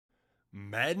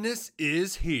Madness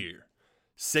is here.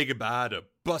 Say goodbye to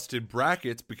busted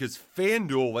brackets because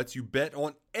FanDuel lets you bet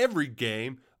on every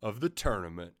game of the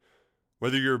tournament.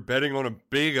 Whether you're betting on a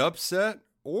big upset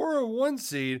or a one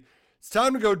seed, it's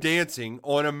time to go dancing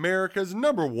on America's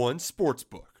 #1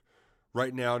 sportsbook.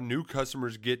 Right now, new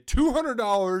customers get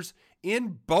 $200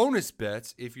 in bonus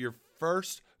bets if your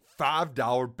first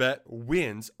 $5 bet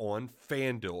wins on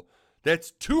FanDuel.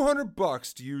 That's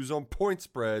 $200 to use on point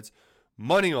spreads,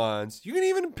 money lines. You can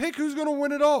even pick who's going to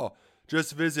win it all.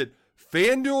 Just visit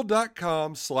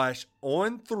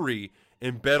FanDuel.com/on3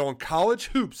 and bet on college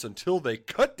hoops until they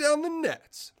cut down the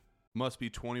nets. Must be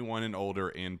 21 and older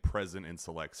and present in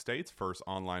select states. First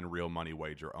online real money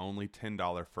wager only.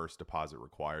 $10 first deposit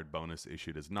required. Bonus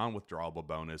issued as non-withdrawable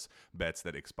bonus. Bets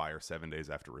that expire 7 days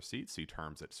after receipt. See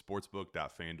terms at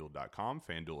sportsbook.fanduel.com.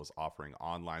 FanDuel is offering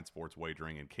online sports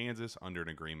wagering in Kansas under an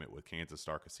agreement with Kansas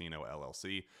Star Casino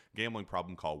LLC. Gambling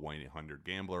problem? Call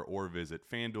 1-800-GAMBLER or visit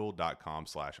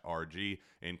fanduel.com/RG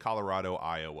in Colorado,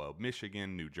 Iowa,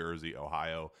 Michigan, New Jersey,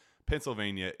 Ohio,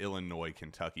 Pennsylvania, Illinois,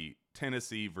 Kentucky,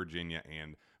 Tennessee, Virginia,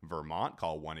 and Vermont.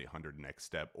 Call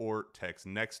 1-800-NEXT-STEP or text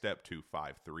NEXT-STEP to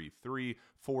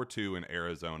 53342 in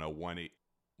Arizona,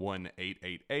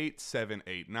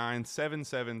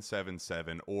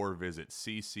 1-888-789-7777 or visit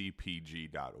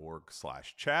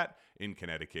ccpg.org/chat. In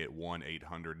Connecticut,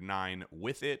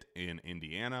 1-800-9-WITH-IT. In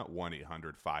Indiana,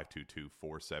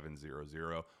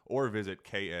 1-800-522-4700 or visit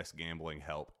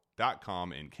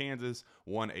ksgamblinghelp.com. In Kansas,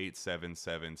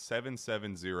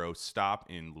 1-877-770-STOP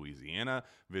in Louisiana.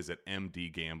 Visit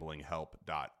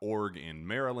mdgamblinghelp.org in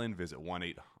Maryland. Visit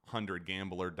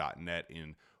 1-800-gambler.net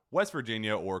in West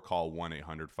Virginia or call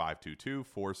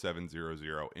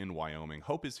 1-800-522-4700 in Wyoming.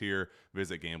 Hope is here.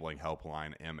 Visit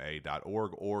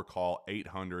gamblinghelplinema.org or call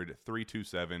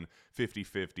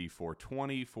 800-327-5050 for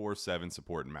 24/7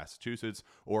 support in Massachusetts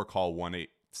or call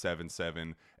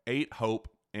 1-877-8-HOPE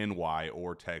NY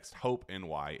or text Hope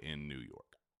NY in New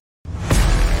York.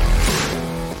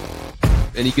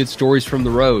 Any good stories from the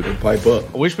road? Pipe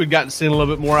up. I wish we'd gotten to see a little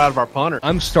bit more out of our punter.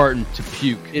 I'm starting to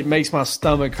puke. It makes my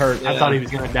stomach hurt. I thought he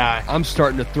was going to die. I'm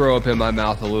starting to throw up in my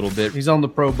mouth a little bit. He's on the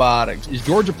probiotics. Is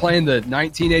Georgia playing the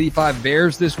 1985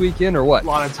 Bears this weekend or what? A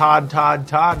lot of Todd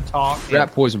talk.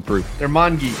 Rat poison proof. They're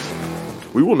mongoose.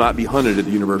 We will not be hunted at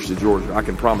the University of Georgia. I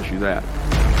can promise you that.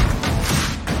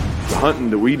 The hunting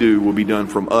that we do will be done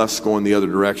from us going the other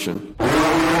direction.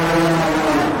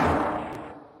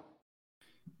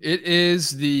 It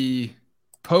is the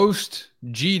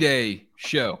post-G-Day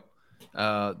show,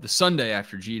 the Sunday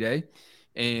after G-Day,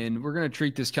 and we're going to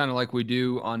treat this kind of like we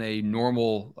do on a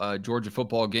normal Georgia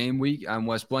football game week. I'm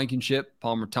Wes Blankenship,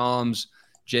 Palmer Toms,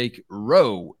 Jake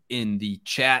Rowe in the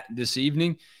chat this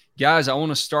evening. Guys, I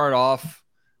want to start off.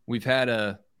 We've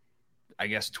had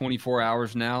 24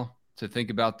 hours now to think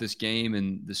about this game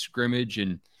and the scrimmage.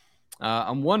 And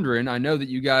I'm wondering, I know that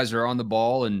you guys are on the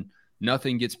ball and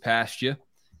nothing gets past you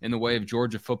in the way of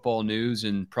Georgia football news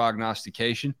and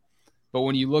prognostication. But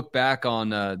when you look back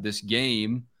on this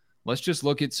game, let's just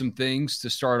look at some things to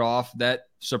start off that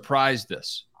surprised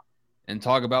us and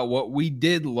talk about what we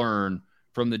did learn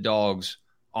from the Dogs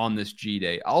on this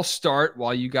G-Day. I'll start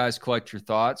while you guys collect your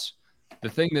thoughts. The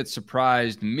thing that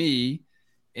surprised me,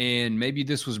 and maybe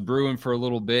this was brewing for a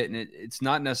little bit, and it's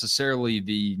not necessarily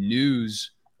the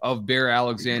news of Bear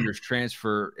Alexander's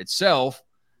transfer itself,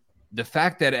 the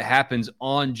fact that it happens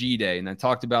on G-Day, and I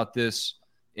talked about this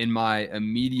in my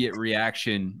immediate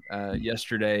reaction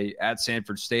yesterday at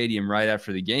Sanford Stadium right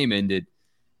after the game ended,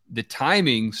 the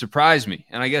timing surprised me.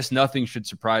 And I guess nothing should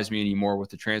surprise me anymore with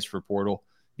the transfer portal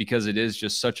because it is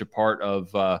just such a part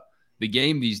of the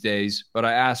game these days. But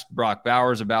I asked Brock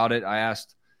Bowers about it. I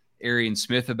asked Arian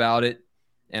Smith about it.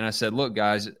 And I said, look,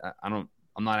 guys, I'm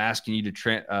not asking you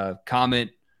to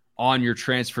comment on your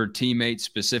transferred teammate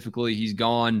specifically. He's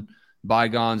gone.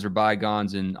 Bygones are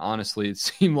bygones. And honestly, it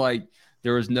seemed like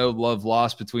there was no love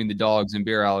lost between the Dogs and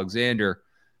Bear Alexander.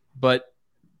 But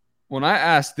when I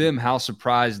asked them how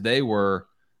surprised they were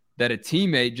that a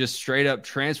teammate just straight up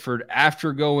transferred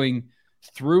after going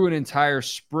through an entire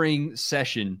spring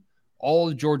session, all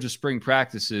of Georgia spring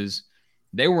practices,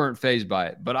 they weren't fazed by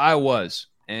it, but I was.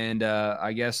 And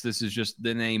I guess this is just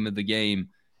the name of the game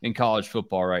in college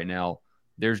football right now.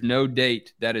 There's no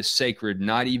date that is sacred,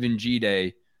 not even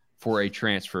G-Day, for a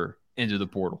transfer into the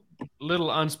portal. Little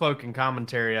unspoken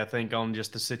commentary, I think, on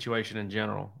just the situation in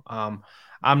general. I'm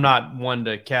not one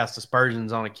to cast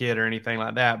aspersions on a kid or anything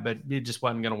like that, but it just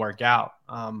wasn't going to work out.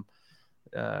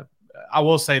 I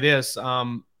will say this.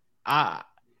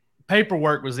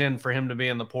 Paperwork was in for him to be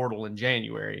in the portal in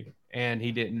January. and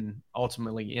he didn't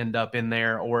ultimately end up in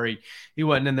there, or he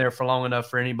wasn't in there for long enough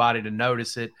for anybody to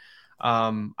notice it.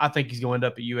 I think he's going to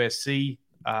end up at USC.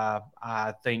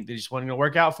 I think they just wasn't going to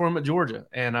work out for him at Georgia.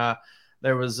 And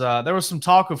there was some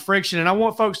talk of friction, and I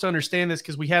want folks to understand this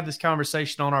because we had this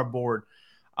conversation on our board.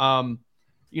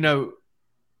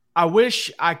 I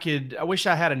wish I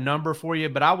had a number for you,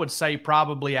 but I would say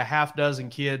probably a half dozen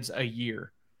kids a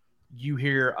year you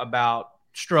hear about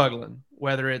struggling,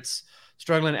 whether it's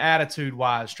struggling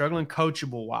attitude-wise, struggling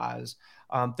coachable-wise,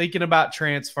 thinking about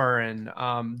transferring,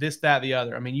 this, that, the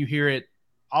other. I mean, you hear it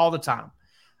all the time.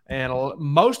 And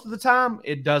most of the time,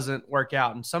 it doesn't work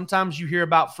out. And sometimes you hear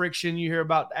about friction, you hear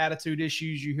about attitude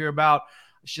issues, you hear about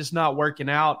it's just not working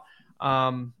out.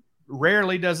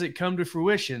 Rarely does it come to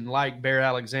fruition like Bear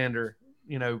Alexander,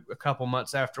 a couple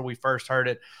months after we first heard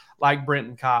it, like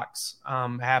Brenton Cox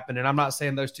happened. And I'm not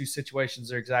saying those two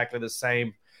situations are exactly the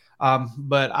same.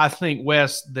 But I think,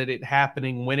 Wes, that it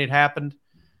happening when it happened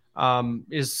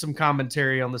is some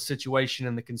commentary on the situation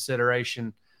and the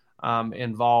consideration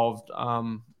involved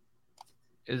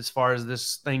as far as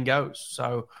this thing goes.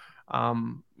 So,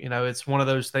 it's one of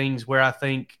those things where I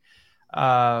think,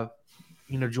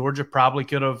 Georgia probably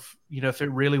could have, if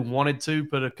it really wanted to,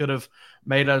 but it could have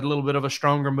made a little bit of a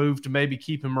stronger move to maybe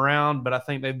keep him around. But I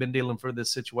think they've been dealing for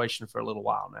this situation for a little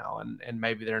while now, and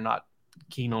maybe they're not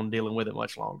keen on dealing with it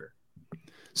much longer.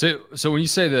 So when you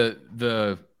say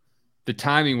the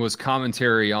timing was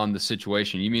commentary on the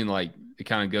situation, you mean like it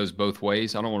kind of goes both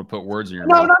ways? I don't want to put words in your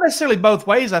mouth. No, not necessarily both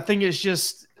ways. I think it's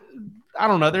just, I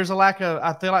don't know.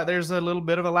 I feel like there's a little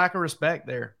bit of a lack of respect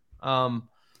there.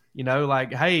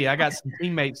 Like, hey, I got some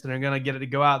teammates that are going to get it to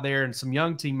go out there, and some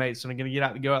young teammates that are going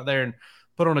to go out there and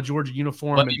put on a Georgia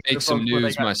uniform. Let me make some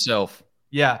news myself.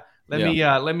 Yeah.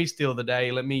 Let me steal the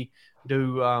day. Let me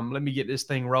get this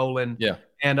thing rolling. Yeah.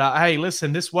 And hey,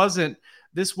 listen, this wasn't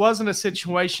a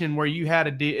situation where you had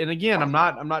and again, I'm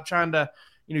not trying to,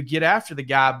 get after the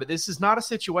guy, but this is not a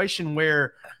situation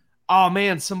where, oh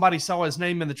man, somebody saw his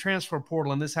name in the transfer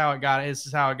portal and this is how it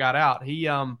got out. He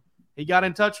got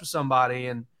in touch with somebody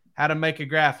and had to make a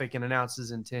graphic and announce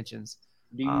his intentions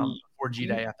for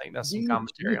G-Day. I think that's some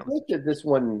commentary on this. That this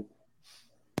one.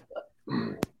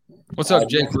 What's up,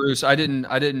 Jake Roos? I didn't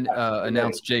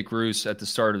announce Jake Roos at the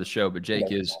start of the show, but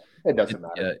Jake is it doesn't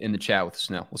matter. In the chat with us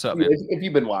now. What's up, man? If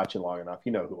you've been watching long enough,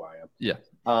 you know who I am. Yeah.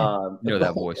 You know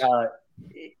that voice.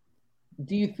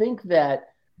 Do you think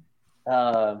that,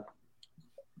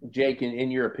 Jake,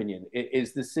 in your opinion,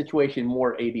 is the situation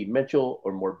more A.D. Mitchell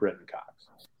or more Brenton Cox?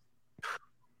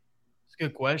 It's a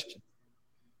good question.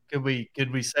 Could we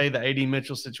say the A.D.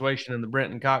 Mitchell situation and the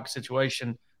Brenton Cox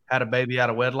situation had a baby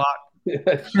out of wedlock?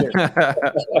 Sure.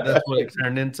 That's what it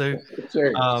turned into.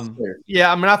 Sure.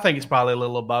 Yeah, I mean, I think it's probably a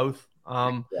little of both.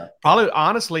 Probably,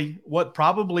 honestly, what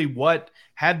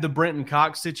had the Brenton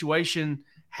Cox situation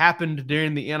happened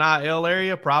during the NIL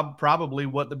area, probably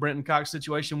what the Brenton Cox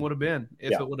situation would have been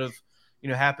if it would have,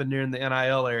 happened during the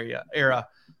NIL era.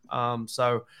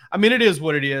 So, I mean, it is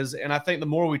what it is. And I think the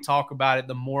more we talk about it,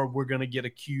 the more we're going to get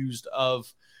accused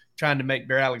of trying to make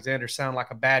Bear Alexander sound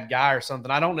like a bad guy or something.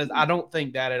 I don't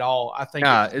think that at all. I think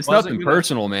it's nothing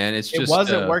personal, man. It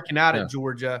wasn't working out at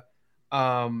Georgia.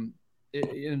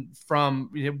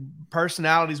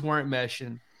 Personalities weren't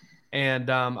meshing. And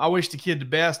I wish the kid the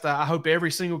best. I hope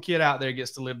every single kid out there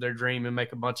gets to live their dream and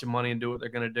make a bunch of money and do what they're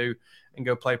going to do and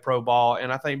go play pro ball.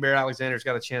 And I think Bear Alexander's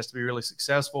got a chance to be really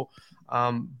successful.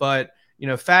 But,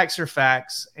 facts are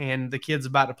facts, and the kid's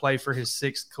about to play for his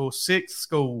sixth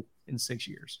school in 6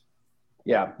 years.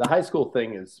 Yeah, the high school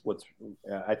thing is what's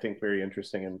I think very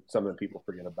interesting and something people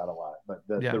forget about a lot. But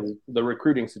the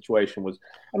recruiting situation was,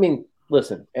 I mean,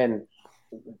 listen, and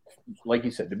like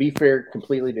you said, to be fair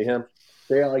completely to him,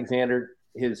 Bear Alexander,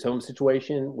 his home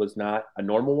situation was not a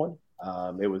normal one.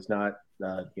 It was not,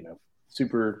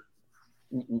 super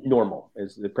normal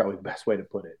is probably the best way to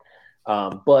put it.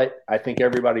 But I think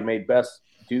everybody made best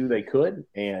do they could.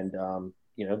 And,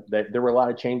 that there were a lot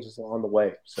of changes along the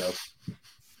way. So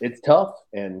it's tough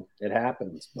and it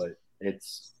happens, but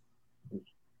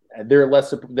there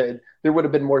would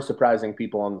have been more surprising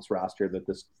people on this roster that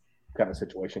this kind of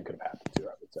situation could have happened to,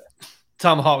 I would say.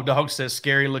 Tomahawk Dog says,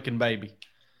 scary looking baby.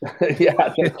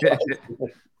 Yeah.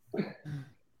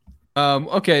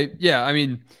 Okay. Yeah. I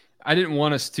mean, I didn't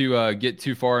want us to get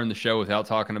too far in the show without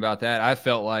talking about that. I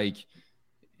felt like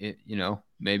it,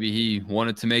 maybe he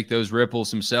wanted to make those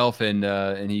ripples himself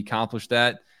and he accomplished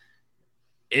that.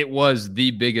 It was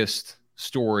the biggest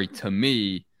story to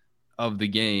me of the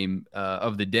game,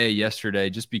 of the day yesterday,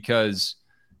 just because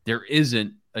there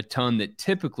isn't a ton that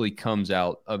typically comes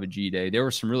out of a G-Day. There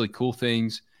were some really cool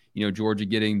things. Georgia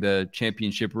getting the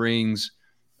championship rings,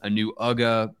 a new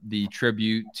UGA, the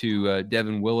tribute to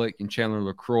Devin Willock and Chandler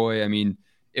LaCroix. I mean,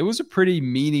 it was a pretty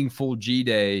meaningful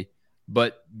G-Day,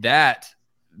 but that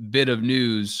bit of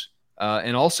news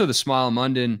and also the Smile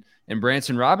Munden and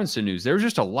Branson Robinson news, there was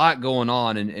just a lot going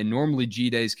on, and normally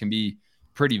G-Days can be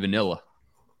pretty vanilla.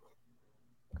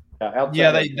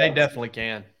 They definitely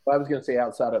can. I was going to say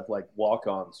outside of like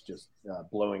walk-ons just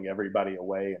blowing everybody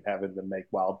away and having them make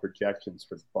wild projections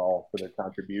for the fall for their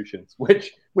contributions,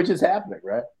 which is happening,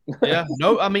 right? Yeah.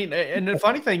 No, I mean, and the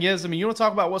funny thing is, you want to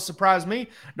talk about what surprised me?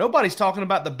 Nobody's talking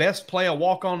about the best play a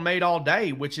walk-on made all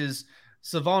day, which is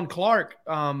Savon Clark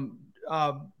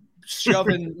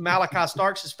shoving Malachi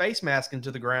Starks' face mask into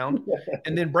the ground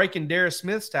and then breaking Darius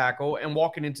Smith's tackle and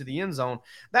walking into the end zone.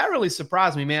 That really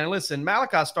surprised me, man. Listen,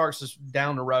 Malachi Starks is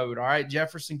down the road, all right?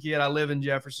 Jefferson kid. I live in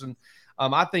Jefferson.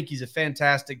 I think he's a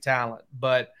fantastic talent.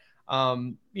 But,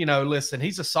 listen,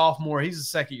 he's a sophomore. He's a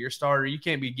second-year starter. You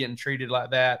can't be getting treated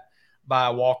like that by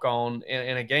a walk-on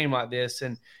in a game like this.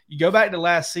 And you go back to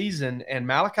last season, and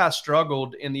Malachi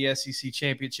struggled in the SEC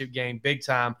championship game big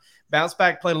time. Bounced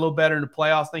back, played a little better in the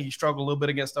playoffs. I think he struggled a little bit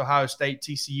against Ohio State.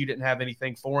 TCU didn't have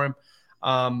anything for him.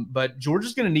 But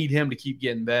Georgia's going to need him to keep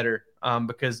getting better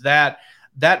because that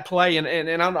play, and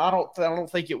I don't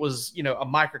think it was, a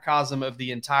microcosm of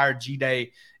the entire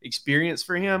G-Day experience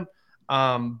for him.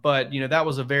 But that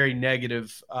was a very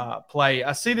negative play.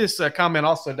 I see this comment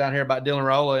also down here about Dylan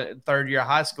Raiola, third year of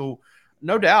high school.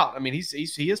 No doubt. I mean, he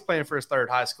is playing for his third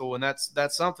high school, and that's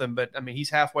something. But I mean, he's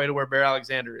halfway to where Bear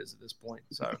Alexander is at this point.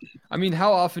 So, I mean,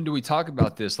 how often do we talk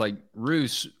about this? Like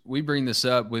Roos, we bring this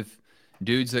up with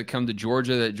dudes that come to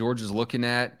Georgia that Georgia's looking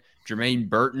at. Jermaine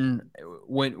Burton.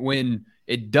 When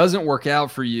it doesn't work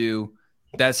out for you,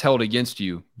 that's held against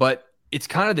you. But it's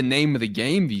kind of the name of the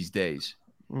game these days.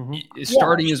 Mm-hmm.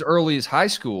 Starting as early as high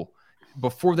school,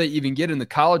 before they even get in the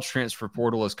college transfer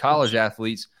portal as college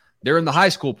athletes, they're in the high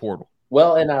school portal.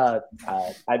 Well, and I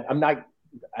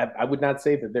would not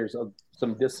say that there's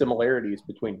some dissimilarities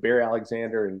between Bear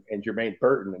Alexander and Jermaine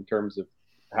Burton in terms of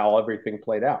how everything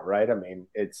played out, right? I mean,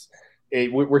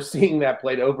 we're seeing that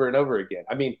played over and over again.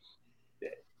 I mean,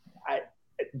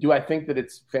 do I think that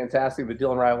it's fantastic that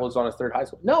Dylan Raiola is on his third high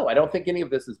school? No, I don't think any of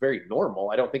this is very normal.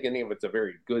 I don't think any of it's a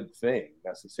very good thing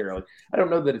necessarily. I don't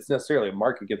know that it's necessarily a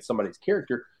mark against somebody's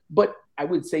character, but I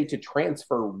would say to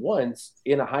transfer once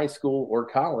in a high school or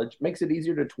college makes it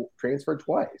easier to transfer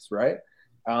twice, right?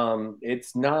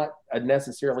 It's not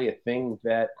necessarily a thing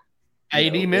that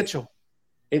A.D. Mitchell.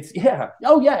 It's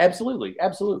absolutely.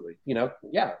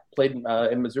 Played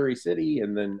in Missouri City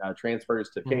and then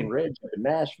transfers to Cane Ridge in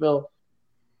Nashville.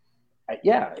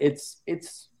 It's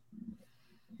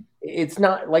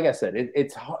not, like I said,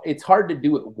 it's hard to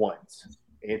do it once.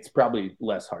 It's probably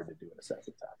less hard to do it a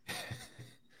second time.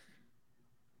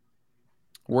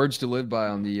 Words to live by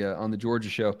on the Georgia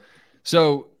show.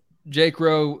 So, Jake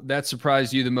Rowe, that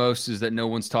surprised you the most is that no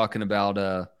one's talking about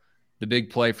the big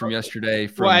play from yesterday.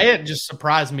 It just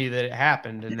surprised me that it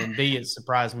happened, and then B, it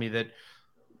surprised me that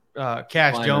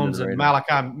Cash Jones and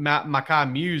Malachi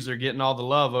Muse are getting all the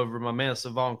love over my man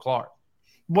Savon Clark.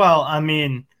 Well, I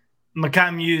mean,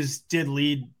 Malachi Muse did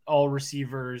lead all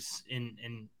receivers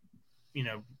in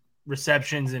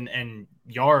receptions and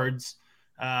yards.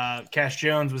 Cash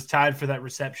Jones was tied for that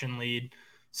reception lead.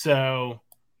 So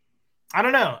I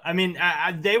don't know. I mean,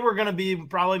 they were going to be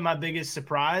probably my biggest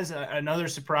surprise. Another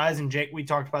surprise, and Jake, we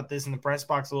talked about this in the press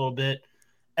box a little bit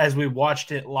as we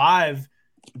watched it live.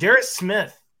 Darius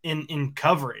Smith in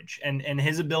coverage and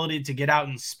his ability to get out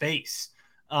in space.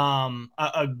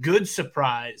 A good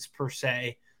surprise per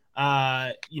se.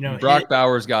 Brock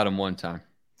Bowers got him one time.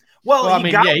 He couldn't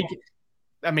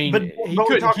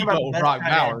keep up with Brock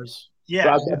Bowers.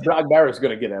 Yeah, Brock Bowers is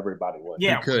going to get everybody one.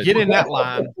 Yeah, get in that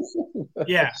line.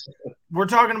 Yeah, we're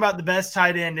talking about the best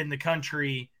tight end in the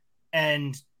country,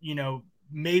 and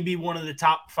maybe one of the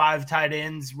top 5 tight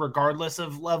ends, regardless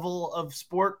of level of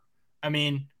sport. I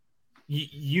mean,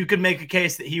 you could make a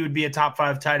case that he would be a top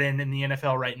 5 tight end in the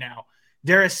NFL right now.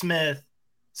 Darius Smith,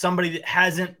 somebody that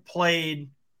hasn't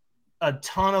played a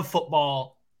ton of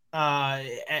football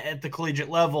at the collegiate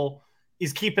level,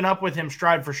 is keeping up with him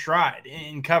stride for stride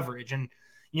in coverage. And,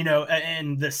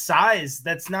 and the size,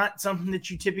 that's not something that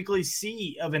you typically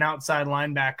see of an outside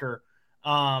linebacker,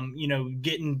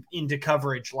 getting into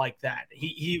coverage like that.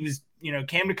 He was,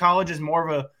 came to college as more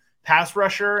of a pass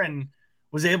rusher and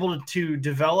was able to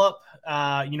develop,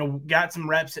 got some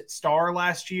reps at Star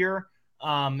last year,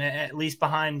 at least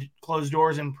behind closed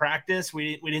doors in practice.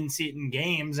 We didn't see it in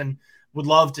games and would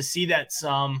love to see that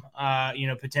some,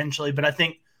 potentially. But I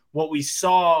think what we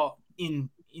saw in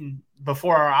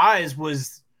before our eyes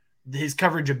was his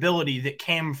coverage ability that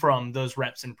came from those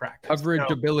reps in practice. Coverage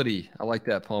ability. I like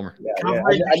that, Palmer. Yeah.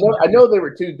 I know they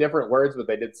were two different words, but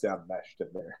they did sound meshed in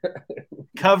there.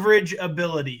 Coverage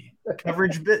ability.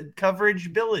 Coverage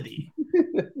ability.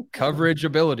 Coverage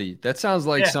ability. That sounds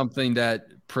like something that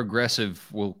Progressive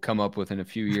will come up with in a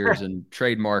few years and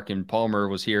trademark, and Palmer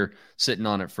was here sitting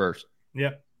on it first.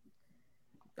 Yep.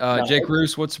 Jake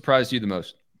Roos, what surprised you the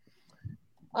most?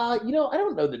 I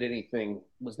don't know that anything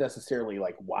was necessarily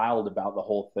like wild about the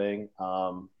whole thing.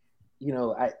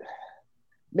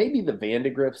 Maybe the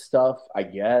Vandegrift stuff, I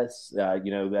guess,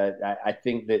 that I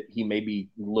think that he maybe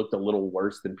looked a little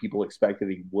worse than people expected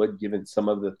he would, given some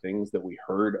of the things that we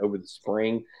heard over the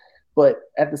spring. But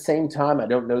at the same time, I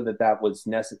don't know that was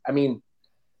necessary. I mean,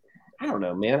 I don't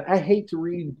know, man. I hate to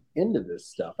read into this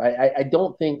stuff. I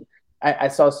don't think I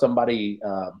saw somebody,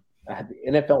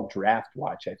 NFL Draft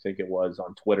Watch, I think it was,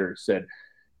 on Twitter said,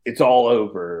 it's all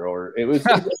over, or it was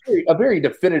a very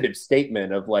definitive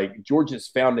statement of like Georgia's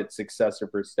found its successor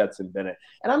for Stetson Bennett.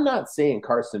 And I'm not saying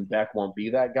Carson Beck won't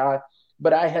be that guy,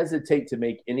 but I hesitate to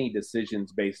make any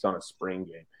decisions based on a spring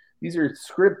game. These are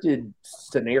scripted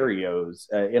scenarios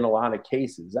in a lot of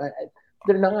cases.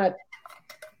 They're not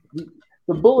 –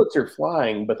 the bullets are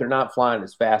flying, but they're not flying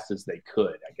as fast as they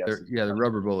could, I guess. They're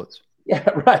rubber bullets. Yeah,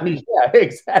 right. Yeah,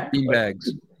 exactly. Beanbags.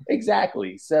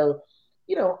 Exactly. So,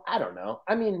 I don't know.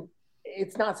 I mean,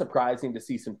 it's not surprising to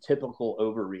see some typical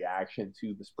overreaction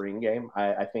to the spring game.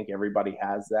 I think everybody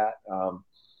has that.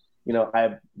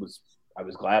 I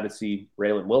was glad to see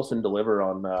Raylan Wilson deliver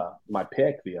on my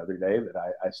pick the other day that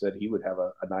I said he would have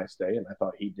a nice day, and I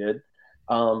thought he did.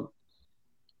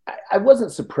 I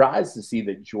wasn't surprised to see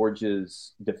that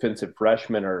Georgia's defensive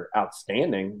freshmen are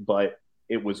outstanding, but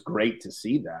it was great to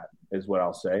see that, is what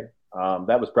I'll say.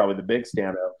 That was probably the big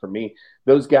standout for me.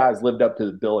 Those guys lived up to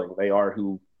the billing. They are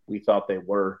who we thought they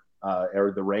were,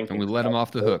 or the rankings. And we let them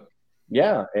off the hook.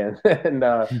 Yeah, and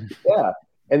yeah.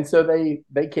 And so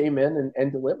they came in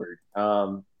and delivered. We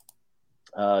got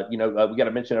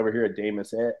to mention over here at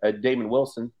Damon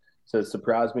Wilson says,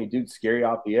 surprised me, dude, scary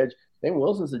off the edge. Damon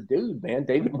Wilson's a dude, man.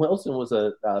 David Wilson was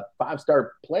a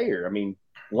 5-star player. I mean,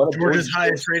 one of Georgia's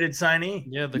highest rated signee.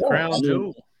 Yeah, the crown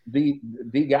jewel. The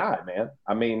guy, man.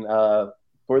 I mean,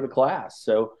 for the class.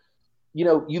 So,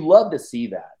 you love to see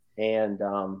that. And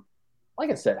like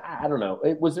I said, I don't know.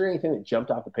 Was there anything that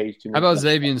jumped off the page to me? How about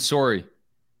Xavier Sorey?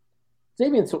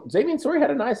 Xavier Sorey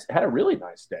had a really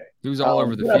nice day. He was all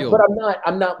over the field. But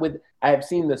I'm not with. I have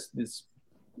seen this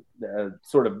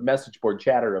sort of message board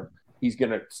chatter of he's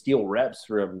going to steal reps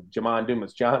from Jamon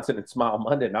Dumas-Johnson and Smile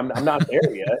Monday. And I'm not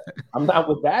there yet. I'm not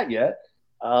with that yet.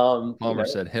 Palmer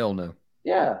said, "Hell no."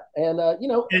 Yeah, and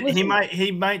listen,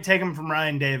 he might take him from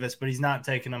Ryan Davis, but he's not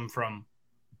taking him from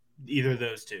either of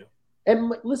those two.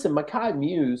 And listen, Mekhi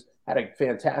Muse had a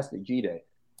fantastic G Day.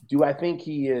 Do I think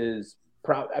he is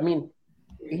proud? I mean,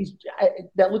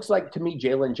 that looks like to me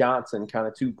Jalen Johnson kind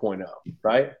of 2.0,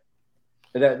 right?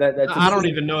 That's I don't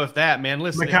even know if that, man.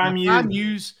 Listen, Mekhi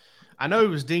Muse, I know he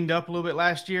was dinged up a little bit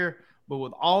last year, but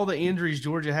with all the injuries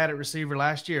Georgia had at receiver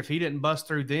last year, if he didn't bust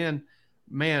through then,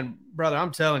 man, brother,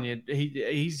 I'm telling you,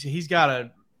 he's got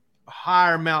a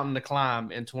higher mountain to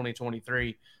climb in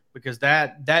 2023 because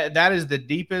that is the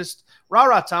deepest.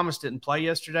 Ra Thomas didn't play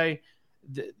yesterday.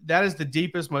 That is the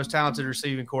deepest, most talented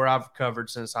receiving core I've covered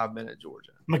since I've been at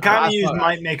Georgia. Mekhi Muse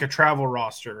might make a travel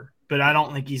roster, but I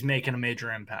don't think he's making a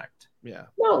major impact. Yeah.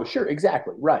 No, sure,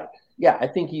 exactly, right. Yeah, I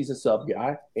think he's a sub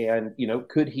guy, and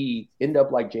could he end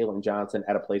up like Jalen Johnson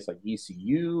at a place like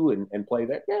ECU and play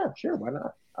there? Yeah, sure, why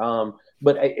not?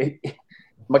 But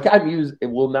Mekhi Muse, it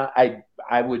will not.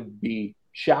 I would be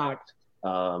shocked,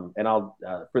 and I'll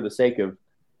for the sake of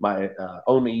my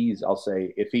own ease, I'll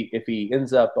say if he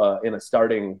ends up in a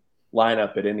starting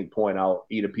lineup at any point, I'll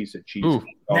eat a piece of cheese.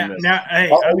 Now, hey,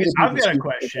 I've got a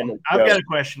question. I've got a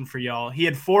question for y'all. He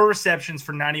had 4 receptions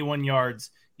for 91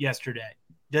 yards yesterday.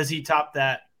 Does he top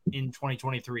that in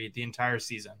 2023, the entire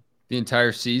season? The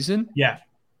entire season? Yeah.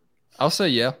 I'll say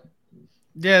yeah.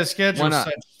 Yeah, the schedule's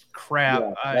such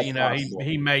crap. Yeah,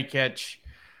 he may catch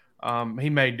he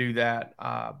may do that,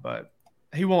 but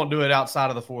he won't do it outside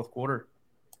of the fourth quarter.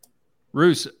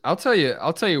 Roos, I'll tell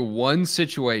you one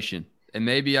situation, and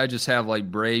maybe I just have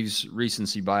like Braves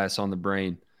recency bias on the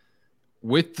brain.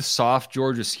 With the soft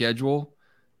Georgia schedule,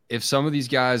 if some of these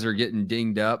guys are getting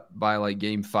dinged up by like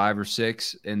game 5 or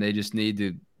 6 and they just need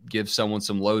to give someone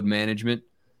some load management,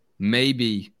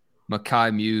 maybe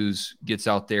Mekhi Muse gets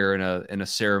out there in a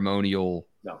ceremonial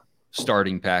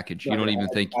starting package. You don't even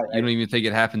think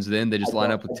it happens then? They just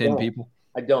line up with 10 people?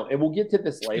 I don't. And we'll get to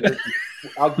this later.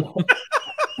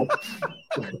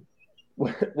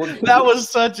 That was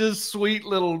such a sweet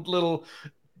little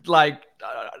like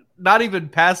not even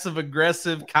passive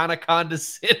aggressive, kind of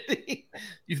condescending.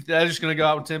 They're just gonna go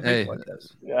out with 10 people like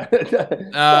this.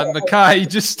 Mekhi,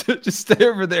 just stay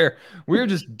over there. We're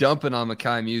just dumping on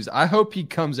Mekhi Muse. I hope he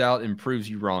comes out and proves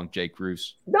you wrong, Jake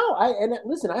Roos. No,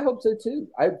 listen. I hope so too.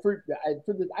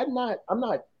 I'm not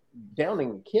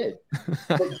downing the kid.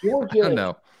 But Georgia, I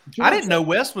know. I didn't know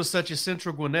West was such a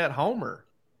Central Gwinnett homer.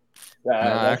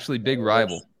 Actually, big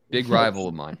rival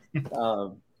of mine.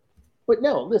 But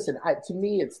no, listen. To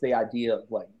me, it's the idea of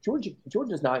like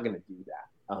Georgia's not going to do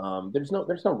that. There's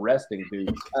no resting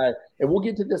dudes, and we'll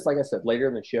get to this, like I said, later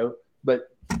in the show. But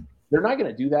they're not going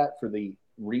to do that for the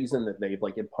reason that they've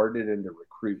like imparted into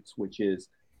recruits, which is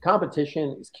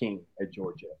competition is king at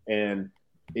Georgia, and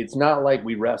it's not like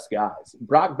we rest guys.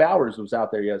 Brock Bowers was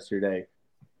out there yesterday,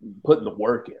 putting the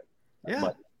work in. Yeah.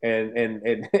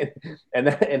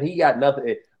 And he got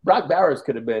nothing. Brock Bowers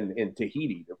could have been in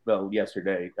Tahiti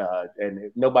yesterday,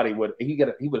 and nobody would. He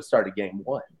would have started game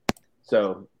one.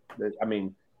 So, I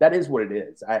mean, that is what it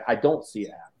is. I don't see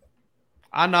it happening.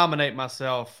 I nominate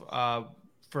myself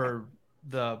for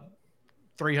the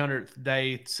 300th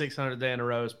day, 600th day in a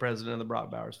row as president of the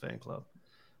Brock Bowers fan club.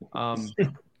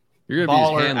 You're gonna be his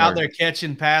Baller handler. out there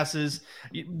catching passes.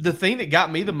 The thing that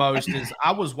got me the most is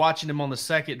I was watching him on the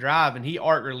second drive, and he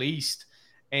arc released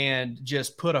and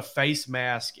just put a face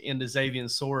mask into Xavier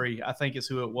Sori, I think is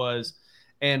who it was,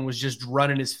 and was just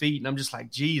running his feet. And I'm just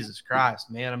like, Jesus Christ,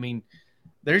 man. I mean,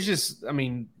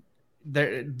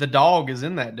 the dog is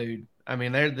in that dude. I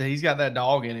mean, he's got that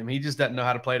dog in him. He just doesn't know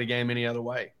how to play the game any other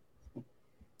way.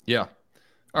 Yeah.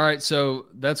 All right. So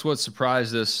that's what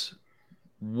surprised us.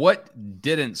 What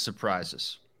didn't surprise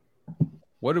us?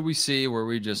 What did we see where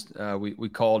we just we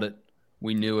called it,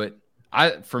 we knew it?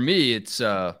 For me, it's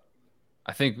I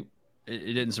think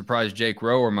it didn't surprise Jake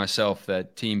Rowe or myself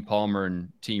that Team Palmer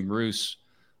and Team Roos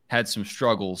had some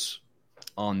struggles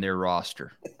on their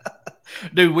roster.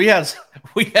 Dude, we had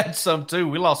some too.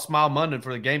 We lost Smile Munden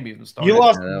for the game even started. You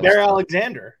lost Bear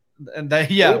Alexander. And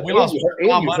we lost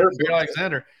Smile Munden for Bear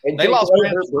Alexander. They lost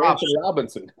Branson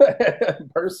Robinson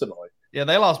personally. Yeah,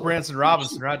 they lost Branson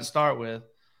Robinson right to start with.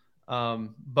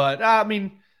 But I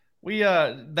mean, they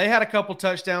had a couple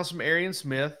touchdowns from Arian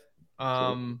Smith.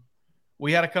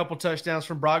 We had a couple touchdowns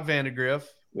from Brock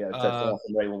Vandegrift. We had a touchdown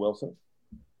from Raylan Wilson.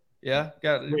 Yeah,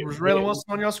 was Raylan Wilson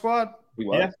on your squad? He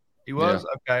was. Yeah. He was?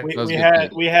 Yeah. Okay.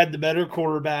 We had the better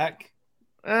quarterback.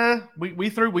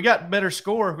 We got better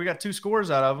score. We got 2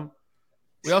 scores out of him.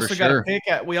 We also got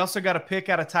a pick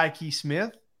out of Tyke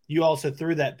Smith. You also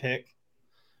threw that pick.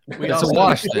 It's a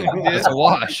wash thing. It's a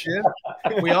wash.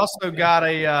 We also got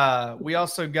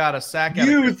a sack.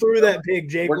 You threw that pick,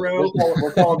 Jake Rowe.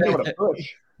 We're calling that a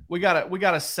push. We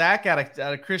got a sack out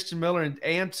of Christian Miller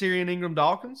and Tyrion Ingram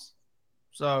Dawkins.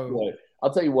 So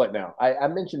I'll tell you what. Now I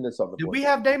mentioned this on the. Did we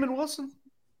have Damon Wilson?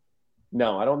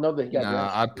 No, I don't know that he got.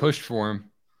 I pushed for him.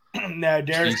 No,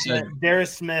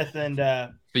 Darius Smith and.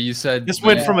 But you said this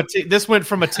went from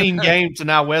a team game to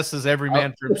now Wes is every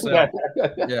man for himself.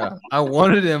 Yeah, I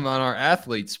wanted him on our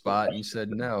athlete spot, and you said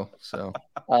no. So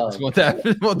just want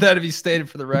that to be stated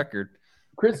for the record.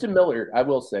 Kristen Miller, I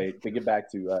will say, to get back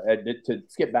to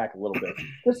skip back a little bit.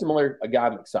 Kristen Miller, a guy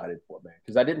I'm excited for, man,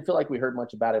 because I didn't feel like we heard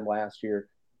much about him last year,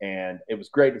 and it was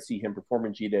great to see him perform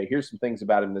in G-Day. Here's some things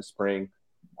about him this spring.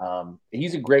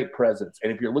 He's a great presence,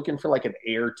 and if you're looking for like an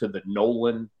heir to the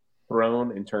Nolan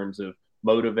throne in terms of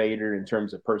motivator, in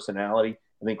terms of personality,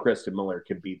 I think Kristen Miller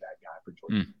can be that guy for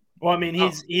Georgia. Well, I mean,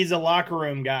 he's a locker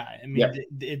room guy. I mean,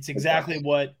 it's exactly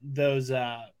what those,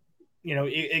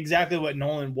 exactly what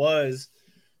Nolan was.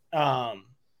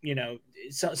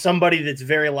 Somebody that's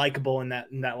very likable in that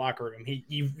locker room.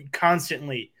 You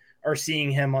constantly are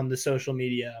seeing him on the social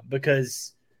media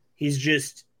because he's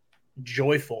just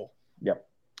joyful. Yep.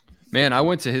 Man, I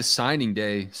went to his signing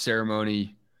day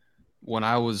ceremony when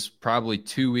I was probably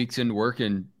 2 weeks into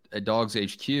working at Dogs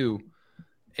HQ,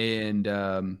 and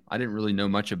I didn't really know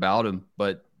much about him,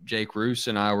 but Jake Roos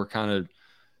and I were kind of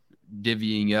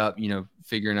divvying up,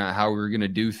 figuring out how we were going to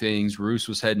do things. Roos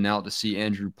was heading out to see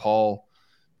Andrew Paul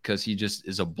because he just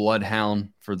is a bloodhound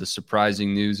for the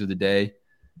surprising news of the day.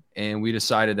 And we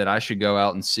decided that I should go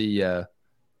out and see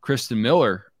Kristen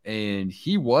Miller. And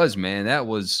he was, man, that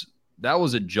was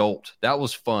a jolt. That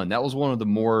was fun. That was one of the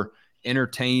more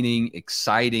entertaining,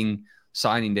 exciting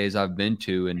signing days I've been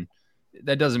to. And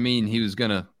that doesn't mean he was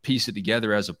going to piece it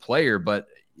together as a player, but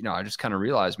I just kind of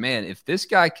realized, man, if this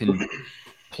guy can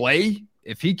play,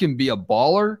 if he can be a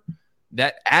baller,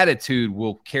 that attitude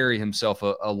will carry himself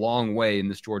a long way in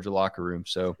this Georgia locker room.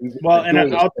 So, well,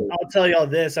 and I'll tell y'all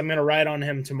this, I'm going to write on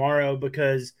him tomorrow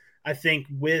because I think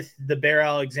with the Bear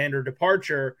Alexander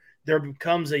departure, there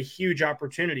becomes a huge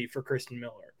opportunity for Kristen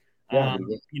Miller. Yeah,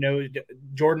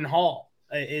 Jordan Hall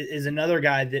is another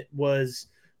guy that was,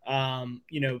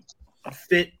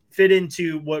 fit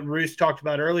into what Roos talked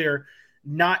about earlier.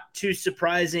 Not too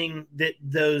surprising that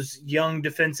those young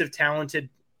defensive talented,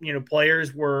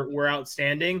 players were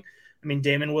outstanding. I mean,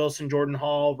 Damon Wilson, Jordan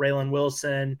Hall, Raylan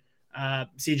Wilson,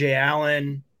 CJ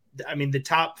Allen. I mean, the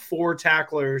top 4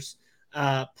 tacklers,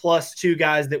 plus 2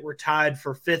 guys that were tied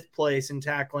for 5th place in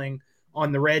tackling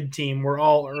on the red team were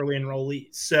all early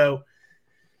enrollees. So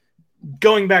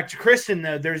going back to Kristen,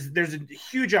 though, there's a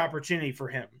huge opportunity for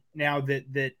him now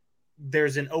that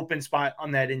there's an open spot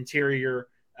on that interior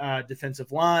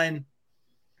defensive line.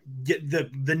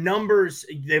 The numbers,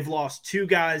 they've lost 2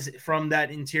 guys from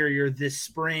that interior this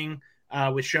spring,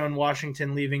 with Sean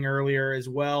Washington leaving earlier as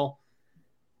well.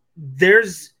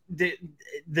 There's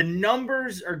the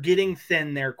numbers are getting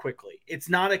thin there quickly. It's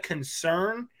not a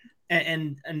concern.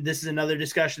 And this is another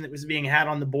discussion that was being had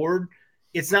on the board.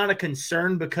 It's not a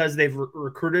concern because they've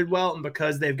recruited well and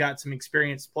because they've got some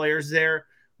experienced players there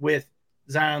with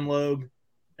Zion Logue,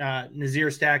 Nazir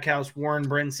Stackhouse, Warren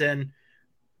Brinson.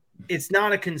 It's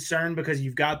not a concern because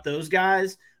you've got those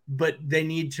guys, but they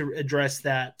need to address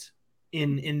that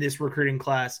in this recruiting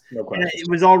class. No question. And it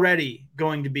was already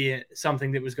going to be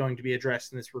something that was going to be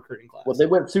addressed in this recruiting class. Well, they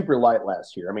went super light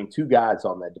last year. I mean, 2 guys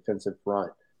on that defensive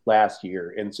front last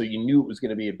year. And so you knew it was going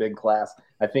to be a big class.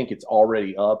 I think it's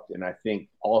already up. And I think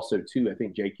also, too, I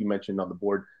think, Jake, you mentioned on the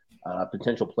board,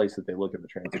 potential place that they look at the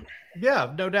transfer.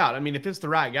 Yeah, no doubt. I mean, if it's the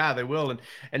right guy, they will.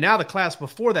 And now the class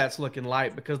before that's looking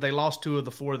light because they lost 2 of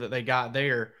the 4 that they got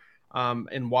there,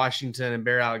 in Washington and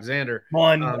Bear Alexander.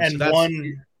 One of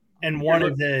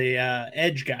the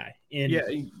edge guy.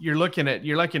 You're looking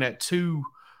at two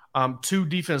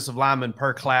defensive linemen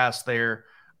per class there.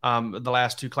 The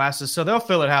last 2 classes. So they'll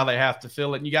fill it how they have to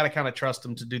fill it. And you got to kind of trust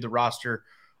them to do the roster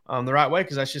the right way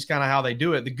because that's just kind of how they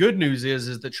do it. The good news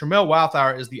is that Tramel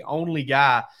Wildfire is the only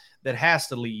guy that has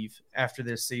to leave after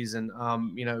this season.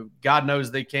 God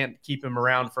knows they can't keep him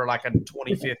around for like a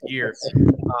 25th year.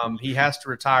 He has to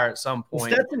retire at some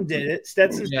point. Stetson did it.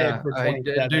 Stetson's dead for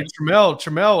 27. Dude,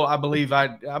 Tramel, I believe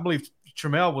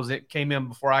Tramel came in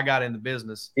before I got in the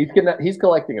business. He's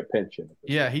collecting a pension.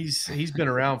 Yeah, he's been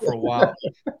around for a while.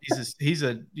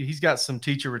 He's got some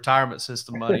teacher retirement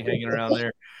system money hanging around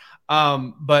there.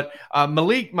 But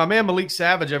Malik, my man Malik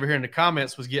Savage over here in the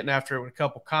comments was getting after it with a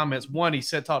couple comments. One, he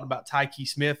talked about Tyke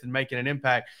Smith and making an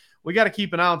impact. We got to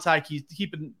keep an eye on Tyke,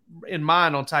 keep in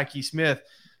mind on Tyke Smith,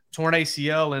 torn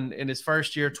ACL in his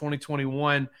first year,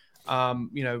 2021.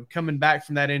 Coming back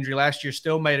from that injury last year,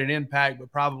 still made an impact,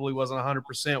 but probably wasn't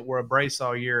 100%. Wore a brace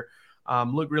all year.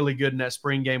 Looked really good in that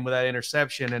spring game with that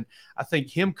interception. And I think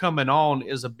him coming on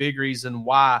is a big reason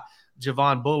why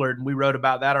Javon Bullard, and we wrote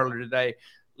about that earlier today.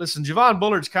 Listen, Javon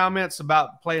Bullard's comments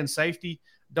about playing safety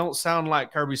don't sound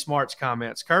like Kirby Smart's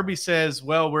comments. Kirby says,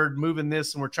 well, we're moving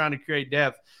this and we're trying to create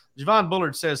depth. Javon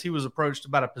Bullard says he was approached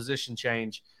about a position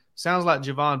change. Sounds like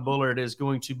Javon Bullard is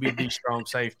going to be the strong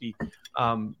safety,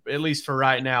 at least for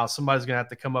right now. Somebody's going to have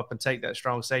to come up and take that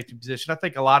strong safety position. I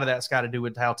think a lot of that's got to do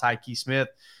with how Tyke Smith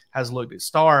has looked at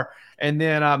Star. And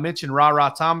then I mentioned Ra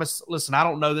Thomas. Listen, I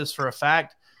don't know this for a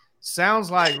fact. Sounds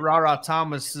like Ra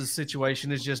Thomas's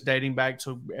situation is just dating back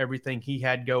to everything he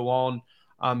had go on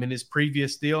in his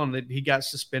previous deal, and that he got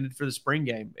suspended for the spring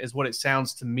game is what it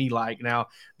sounds to me like. Now,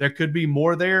 there could be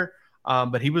more there,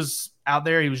 but he was out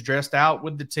there. He was dressed out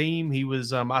with the team. He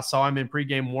was I saw him in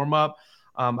pregame warm-up.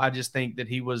 I just think that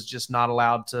he was just not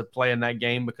allowed to play in that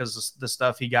game because of the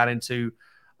stuff he got into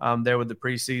there with the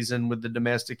preseason with the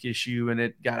domestic issue, and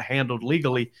it got handled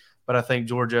legally. But I think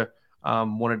Georgia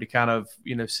wanted to kind of,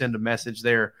 send a message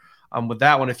there with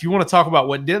that one. If you want to talk about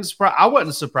what didn't surprise, I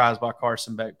wasn't surprised by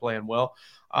Carson Beck playing well.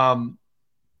 The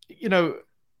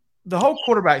whole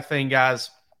quarterback thing, guys,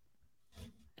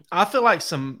 I feel like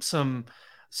some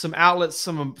outlets,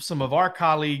 some of our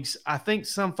colleagues, I think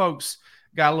some folks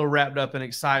got a little wrapped up in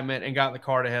excitement and got the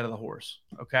cart ahead of the horse.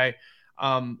 Okay.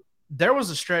 There was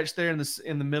a stretch there in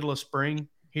the middle of spring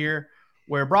here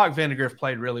where Brock Vandegrift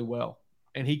played really well.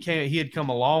 And he had come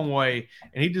a long way,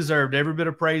 and he deserved every bit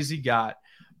of praise he got.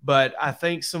 But I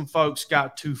think some folks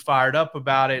got too fired up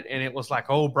about it, and it was like,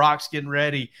 oh, Brock's getting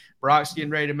ready. Brock's getting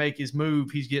ready to make his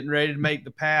move. He's getting ready to make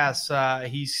the pass.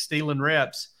 He's stealing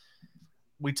reps.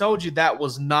 We told you that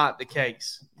was not the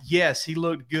case. Yes, he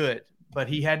looked good, but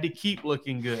he had to keep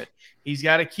looking good. He's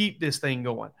got to keep this thing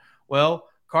going. Well,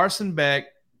 Carson Beck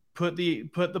put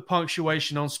the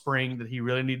punctuation on spring that he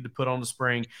really needed to put on the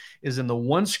spring is in the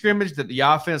one scrimmage that the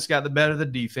offense got the better of the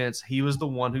defense. He was the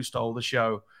one who stole the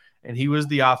show. and he was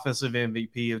the offensive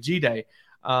MVP of G-Day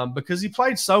because he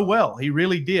played so well. He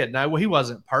really did. Now, he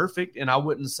wasn't perfect, and I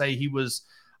wouldn't say he was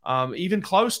even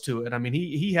close to it. I mean,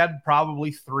 he had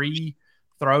probably 3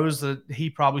 throws that he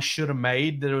probably should have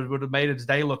made that would have made his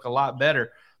day look a lot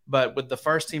better. But with the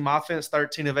first team offense,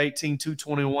 13 of 18,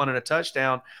 221 and a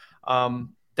touchdown,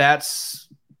 that's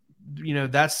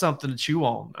something to chew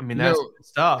on. I mean, that's good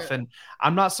stuff. And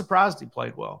I'm not surprised he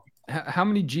played well. How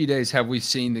many G-Days have we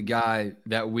seen the guy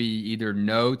that we either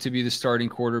know to be the starting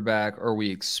quarterback or we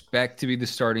expect to be the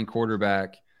starting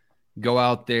quarterback go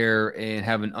out there and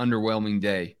have an underwhelming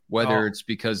day, whether it's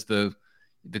because the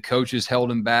coaches held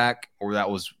him back or that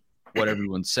was what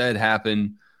everyone said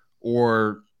happened,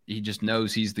 or he just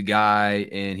knows he's the guy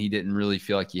and he didn't really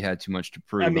feel like he had too much to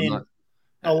prove. I mean,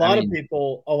 a lot of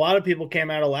people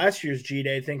came out of last year's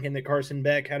G-Day thinking that Carson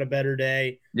Beck had a better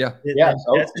day. Yeah.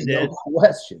 No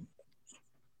question.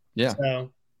 Yeah.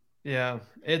 So, yeah.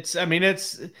 It's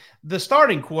the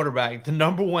starting quarterback, the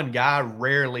number one guy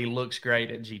rarely looks great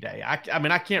at G-Day. I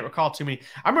mean, I can't recall too many.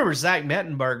 I remember Zach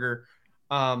Mettenberger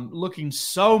looking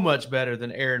so much better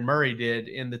than Aaron Murray did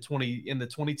in the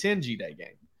 2010 G-Day game.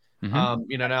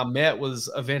 Mm-hmm. Now Met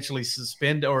was eventually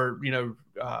suspended or,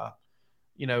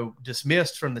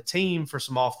 dismissed from the team for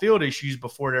some off-field issues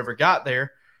before it ever got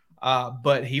there.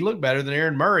 But he looked better than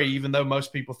Aaron Murray, even though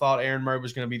most people thought Aaron Murray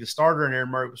was going to be the starter and Aaron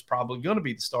Murray was probably going to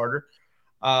be the starter.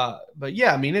 But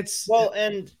yeah, I mean,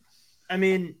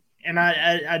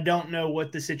 I don't know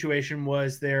what the situation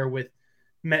was there with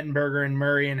Mettenberger and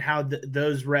Murray and how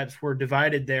those reps were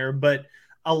divided there. But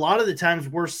a lot of the times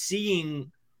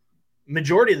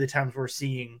majority of the times we're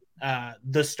seeing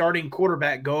the starting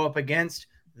quarterback go up against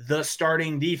the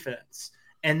starting defense.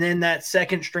 And then that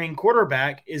second string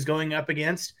quarterback is going up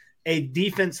against a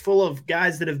defense full of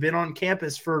guys that have been on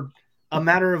campus for a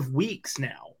matter of weeks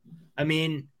now. I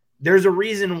mean, there's a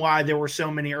reason why there were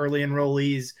so many early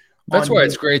enrollees. That's why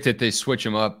it's great that they switch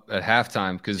them up at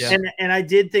halftime. And I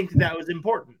did think that was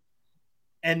important.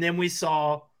 And then we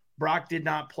saw Brock did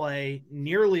not play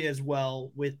nearly as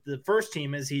well with the first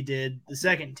team as he did the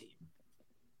second team.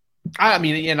 I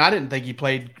mean, and I didn't think he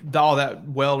played all that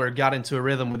well or got into a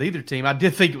rhythm with either team. I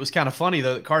did think it was kind of funny,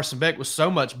 though, that Carson Beck was so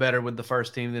much better with the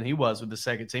first team than he was with the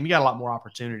second team. He got a lot more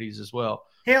opportunities as well.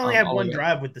 He only had one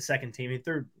drive with the second team. He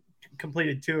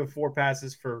completed 2 of 4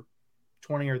 passes for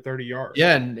 20 or 30 yards.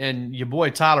 Yeah, and your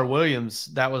boy Tyler Williams,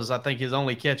 that was, I think, his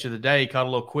only catch of the day. Caught a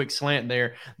little quick slant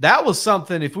there. That was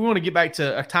something, if we want to get back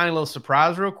to a tiny little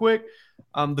surprise real quick,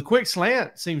 the quick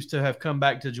slant seems to have come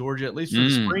back to Georgia, at least for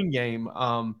the spring game.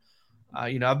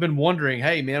 I've been wondering,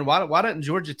 hey, man, why didn't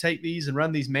Georgia take these and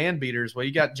run these man beaters? Well,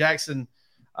 you got Jackson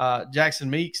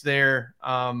Meeks there.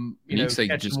 Meeks, they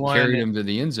just carried him to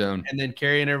the end zone. And then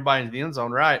carrying everybody into the end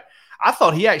zone, right. I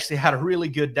thought he actually had a really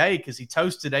good day because he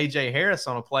toasted A.J. Harris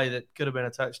on a play that could have been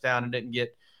a touchdown and didn't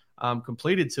get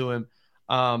completed to him.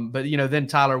 But then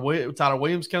Tyler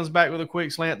Williams comes back with a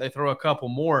quick slant. They throw a couple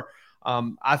more.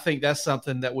 I think that's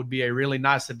something that would be a really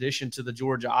nice addition to the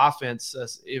Georgia offense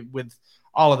with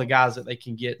all of the guys that they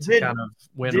can get to kind of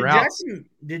win routes.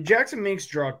 Did Jackson Meeks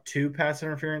draw 2 pass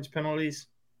interference penalties?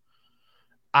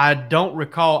 I don't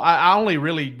recall. I only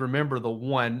really remember the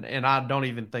one, and I don't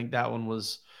even think that one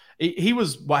was – he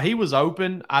was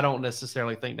open. I don't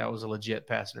necessarily think that was a legit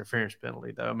pass interference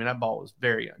penalty, though. I mean, that ball was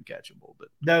very uncatchable. But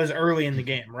that was early in the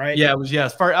game, right? Yeah, it was.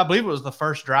 Yes, I believe it was the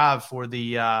first drive for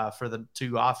the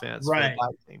 2 offense. Right.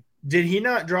 Team. Did he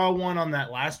not draw one on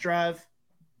that last drive?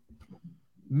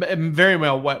 Very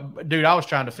well. Dude, I was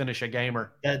trying to finish a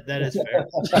gamer. That is fair.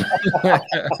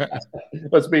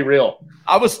 Let's be real.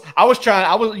 I was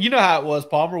trying. You know how it was,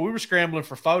 Palmer. We were scrambling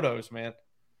for photos, man.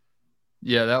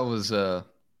 Yeah, that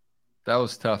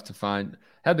was tough to find.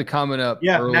 Had the comment up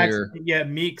earlier.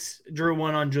 Meeks drew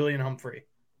one on Julian Humphrey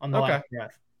on the last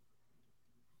drive.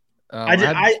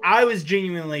 I was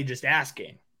genuinely just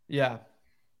asking. Yeah.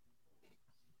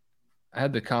 I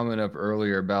had the comment up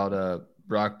earlier about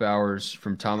Brock Bowers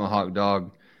from Tomahawk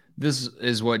Dog. This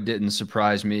is what didn't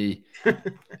surprise me.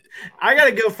 I got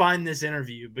to go find this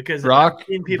interview because Brock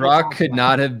could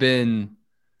not have been,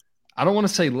 I don't want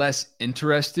to say less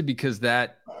interested because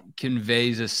that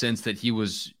conveys a sense that he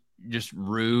was just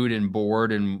rude and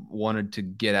bored and wanted to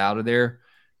get out of there.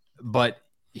 But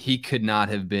he could not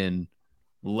have been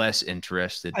less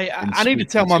interested. I need to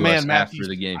tell my man Matthew after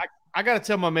the game. I got to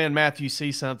tell my man Matthew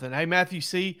C. something. Hey, Matthew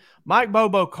C., Mike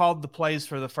Bobo called the plays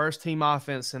for the first team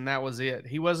offense, and that was it.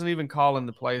 He wasn't even calling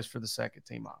the plays for the second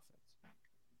team offense.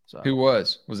 So who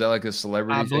was that like a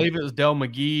celebrity? I believe it was Del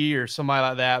McGee or somebody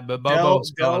like that. But Dell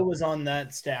was on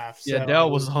that staff. So yeah, Dell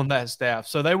was on that staff.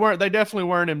 So they definitely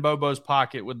weren't in Bobo's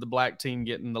pocket with the black team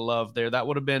getting the love there. That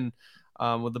would have been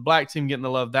with the black team getting the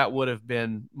love. That would have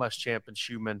been Muschamp and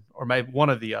Schumann, or maybe one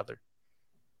or the other.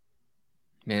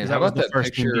 Man, how about that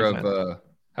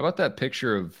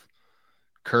picture of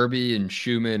Kirby and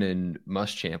Schumann and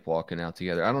Muschamp walking out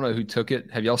together? I don't know who took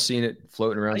it. Have y'all seen it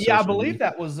floating around? Yeah, I believe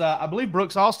that was. I believe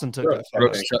Brooks Austin took it.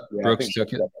 Brooks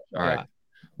took it. All right.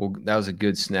 Well, that was a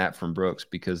good snap from Brooks,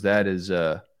 because that is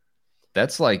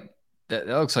that's like that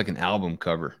looks like an album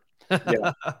cover.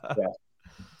 Yeah.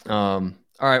 All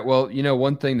right. Well,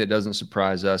 one thing that doesn't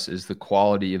surprise us is the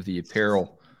quality of the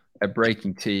apparel at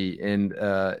Breaking Tea. And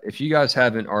if you guys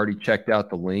haven't already checked out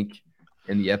the link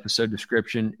in the episode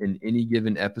description in any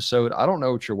given episode, I don't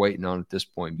know what you're waiting on at this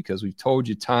point, because we've told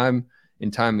you time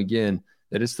and time again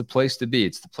that it's the place to be.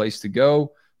 It's the place to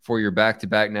go for your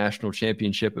back-to-back national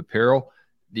championship apparel.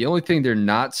 The only thing they're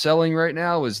not selling right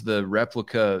now is the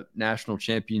replica national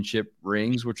championship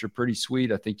rings, which are pretty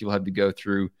sweet. I think you'll have to go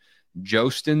through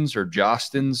Jostens or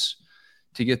Jostens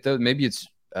to get those. Maybe it's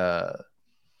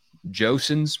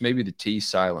Josens. Maybe the T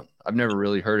silent. I've never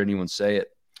really heard anyone say it.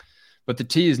 But the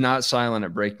T is not silent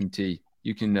at Breaking Tea.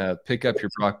 You can pick up your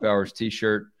Brock Bowers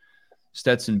T-shirt.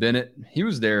 Stetson Bennett, he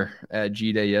was there at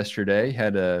G-Day yesterday,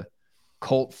 had a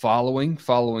cult following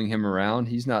him around.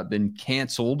 He's not been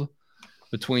canceled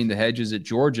between the hedges at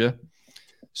Georgia.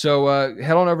 So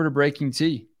head on over to Breaking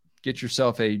Tea. Get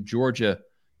yourself a Georgia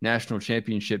National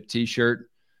Championship T-shirt.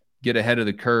 Get ahead of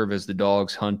the curve as the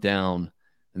Dogs hunt down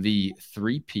the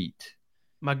three-peat.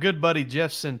 My good buddy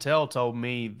Jeff Sintel told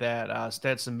me that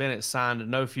Stetson Bennett signed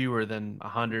no fewer than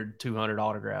 100, 200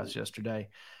 autographs yesterday.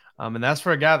 And that's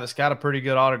for a guy that's got a pretty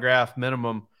good autograph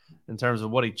minimum in terms of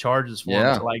what he charges for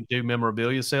him to like do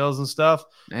memorabilia sales and stuff.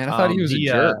 Man, I thought he was a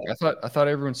jerk. I thought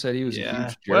everyone said he was a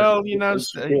huge jerk. Well,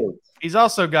 he's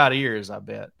also got ears, I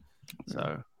bet.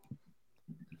 So,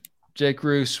 Jake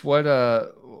Roos, what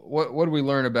do we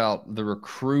learn about the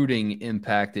recruiting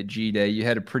impact at G-Day? You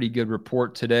had a pretty good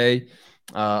report today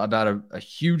about a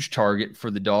huge target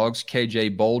for the Dogs,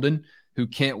 KJ Bolden, who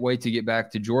can't wait to get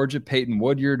back to Georgia. Peyton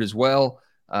Woodyard as well.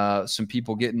 Some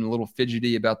people getting a little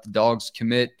fidgety about the Dogs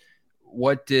commit.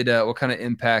 What kind of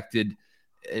impact did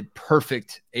a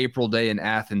perfect April day in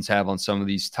Athens have on some of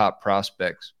these top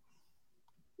prospects?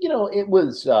 It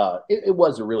was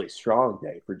a really strong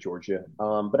day for Georgia,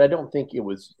 but I don't think it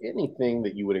was anything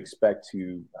that you would expect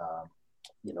to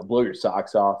blow your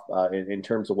socks off in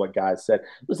terms of what guys said.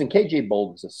 Listen, KJ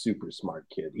Bolden's a super smart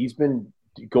kid. He's been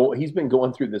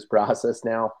going through this process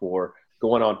now for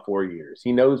going on 4 years.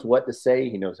 He knows what to say.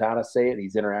 He knows how to say it.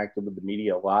 He's interacted with the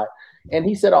media a lot, and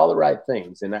he said all the right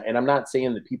things. And I'm not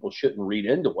saying that people shouldn't read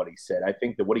into what he said. I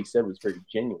think that what he said was very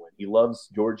genuine. He loves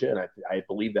Georgia, and I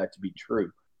believe that to be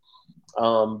true.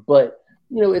 But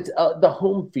it's the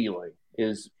home feeling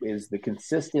is the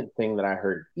consistent thing that I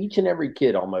heard. Each and every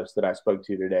kid almost that I spoke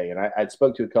to today, and I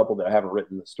spoke to a couple that I haven't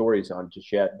written the stories on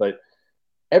just yet, but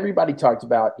everybody talked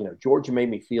about, Georgia made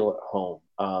me feel at home.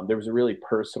 There was a really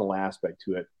personal aspect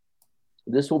to it.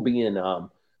 This will be in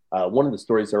one of the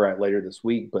stories I write later this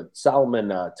week, but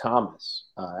Solomon Thomas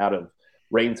out of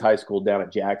Raines High School down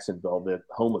at Jacksonville, the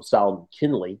home of Solomon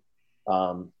Kinley,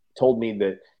 told me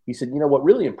that he said, what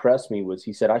really impressed me was,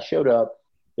 he said, I showed up,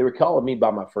 they were calling me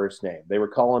by my first name. They were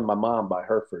calling my mom by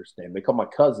her first name. They called my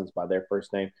cousins by their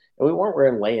first name, and we weren't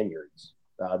wearing lanyards.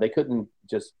 They couldn't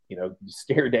just,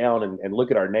 stare down and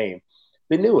look at our name.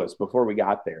 They knew us before we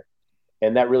got there.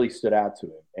 And that really stood out to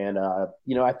him. And,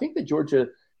 I think that Georgia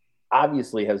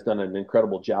obviously has done an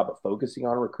incredible job of focusing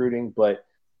on recruiting, but,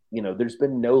 there's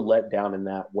been no letdown in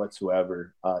that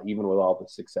whatsoever, even with all the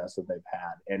success that they've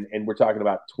had. And we're talking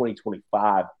about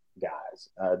 2025 guys,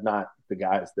 not the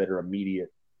guys that are immediate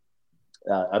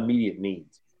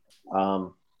needs.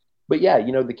 But yeah,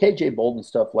 the KJ Bolden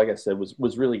stuff, like I said,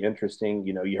 was really interesting.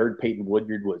 You heard Peyton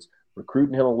Woodyard was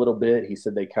recruiting him a little bit. He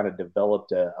said they kind of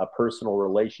developed a personal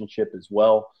relationship as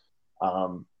well.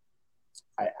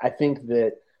 I think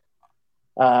that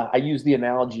I use the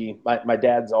analogy. My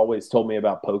dad's always told me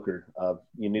about poker.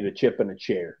 You need a chip and a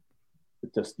chair.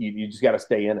 You just got to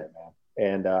stay in it, man.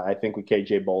 And I think with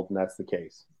KJ Bolden, that's the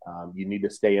case. You need to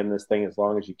stay in this thing as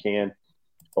long as you can.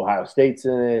 Ohio State's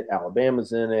in it.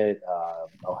 Alabama's in it.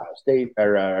 Ohio State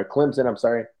or Clemson, I'm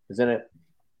sorry, is in it.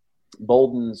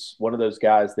 Bolden's one of those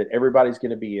guys that everybody's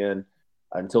going to be in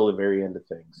until the very end of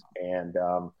things. And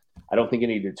I don't think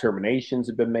any determinations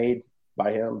have been made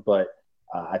by him, but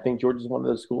I think Georgia's one of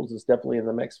those schools that's definitely in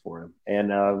the mix for him.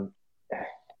 And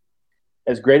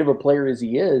as great of a player as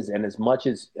he is, and as much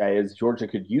as Georgia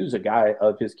could use a guy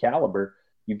of his caliber,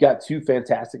 you've got two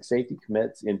fantastic safety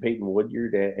commits in Peyton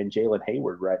Woodyard and Jalen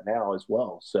Hayward right now as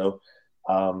well. So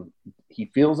he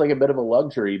feels like a bit of a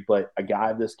luxury, but a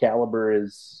guy of this caliber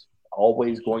is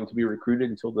always going to be recruited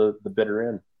until the bitter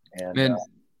end. And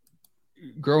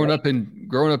growing up in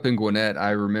Gwinnett, I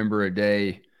remember a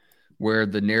day where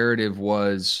the narrative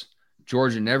was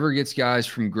Georgia never gets guys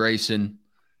from Grayson,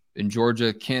 and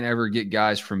Georgia can't ever get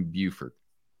guys from Buford.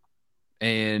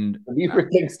 And the Buford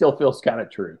thing still feels kind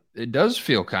of true. It does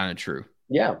feel kind of true.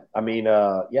 Yeah, I mean,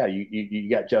 you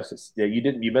got Justice.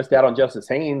 You missed out on Justice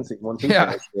Haynes once he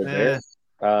finished there.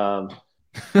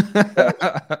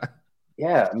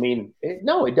 Yeah, I mean,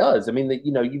 it does. I mean,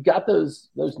 you've got those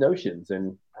notions,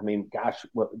 and I mean, gosh,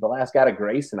 the last guy to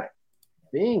Grayson, I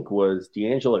think, was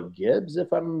D'Angelo Gibbs,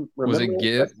 if I'm remembering. Was it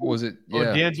Gibbs? Was it? Yeah.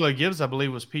 Well, D'Angelo Gibbs, I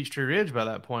believe, was Peachtree Ridge by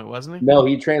that point, wasn't he? No,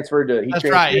 he transferred to. That's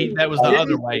right. That was the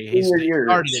other way. He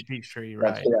started at Peachtree,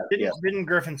 right? Didn't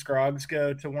Griffin Scroggs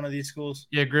go to one of these schools?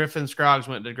 Yeah, Griffin Scroggs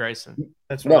went to Grayson.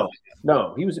 That's right.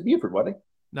 No, he was at Buford, wasn't he?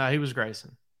 No, he was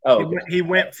Grayson. Oh, okay. He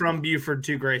went from Buford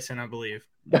to Grayson, I believe.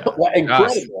 What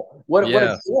incredible! What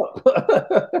a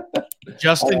flip!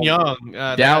 Justin Young,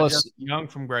 Dallas Justin Young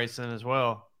from Grayson as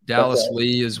well. Dallas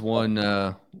Lee is one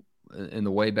in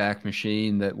the Wayback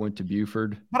Machine that went to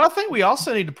Buford. But I think we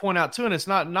also need to point out too, and it's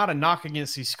not a knock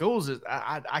against these schools.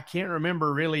 I can't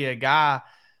remember really a guy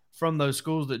from those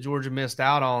schools that Georgia missed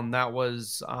out on that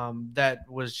was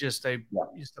just a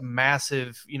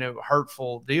massive,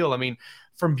 hurtful deal. I mean,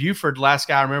 from Buford, last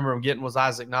guy I remember him getting was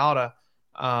Isaac Nauta.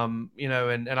 And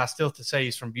I still have to say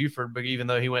he's from Buford, but even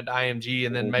though he went to IMG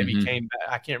and then maybe came back,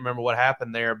 I can't remember what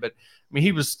happened there. But I mean,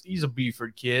 he's a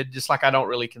Buford kid, just like I don't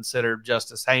really consider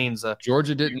Justice Haynes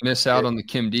Georgia didn't miss out on the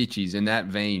Kim Deechees in that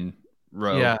vein,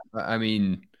 Roe. Yeah, I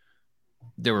mean,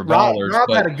 they were ballers. Rob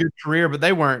had a good career, but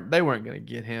they weren't going to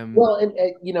get him. Well,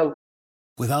 and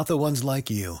without the ones like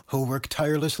you who work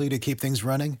tirelessly to keep things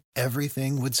running,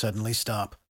 everything would suddenly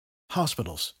stop.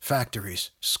 Hospitals,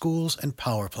 factories, schools, and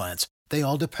power plants, they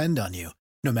all depend on you.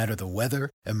 No matter the weather,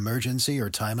 emergency, or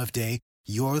time of day,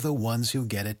 you're the ones who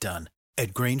get it done.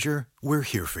 At Grainger, we're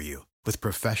here for you with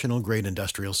professional-grade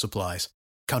industrial supplies.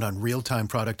 Count on real-time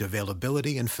product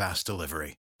availability and fast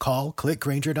delivery. Call,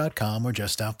 clickgrainger.com, or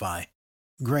just stop by.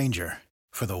 Grainger,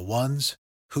 for the ones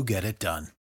who get it done.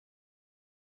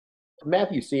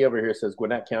 Matthew C. over here says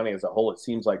Gwinnett County as a whole, it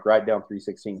seems like right down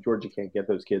 316, Georgia can't get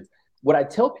those kids. What I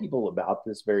tell people about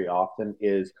this very often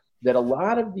is that a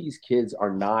lot of these kids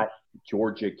are not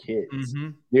Georgia kids. Mm-hmm.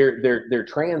 They're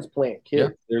transplant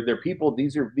kids. Yeah. They're people.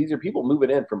 These are people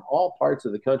moving in from all parts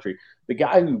of the country. The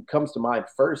guy who comes to mind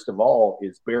first of all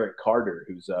is Barrett Carter,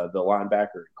 who's the linebacker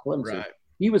at Clemson. Right.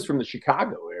 He was from the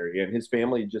Chicago area, and his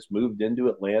family just moved into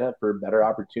Atlanta for a better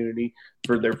opportunity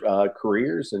for their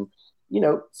careers. And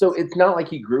so it's not like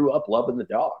he grew up loving the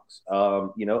Dogs.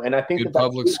 And I think good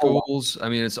public schools. I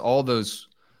mean, it's all those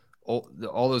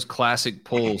classic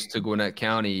pulls to Gwinnett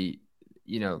County.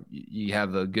 You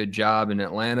have a good job in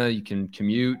Atlanta, you can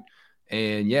commute,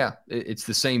 and it's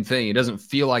the same thing. It doesn't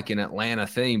feel like an Atlanta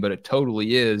thing, but it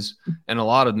totally is. And a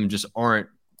lot of them just aren't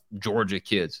Georgia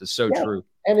kids. It's so true.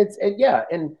 And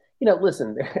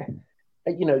listen,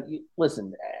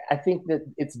 listen, I think that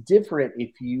it's different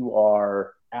if you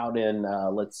are out in,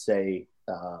 let's say,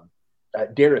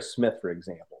 Darris Smith, for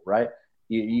example, right?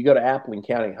 You go to Appling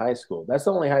County High School. That's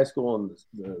the only high school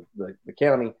in the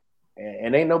county,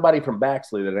 and ain't nobody from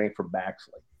Baxley that ain't from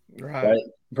Baxley, right?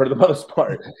 For the most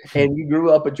part. And you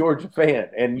grew up a Georgia fan,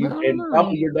 and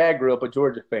probably your dad grew up a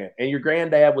Georgia fan, and your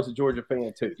granddad was a Georgia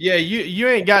fan too. Yeah, you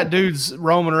ain't got dudes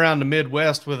roaming around the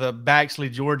Midwest with a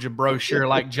Baxley, Georgia brochure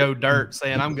like Joe Dirt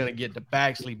saying, "I'm going to get to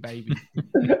Baxley, baby."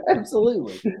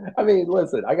 Absolutely. I mean,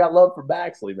 listen, I got love for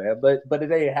Baxley, man, but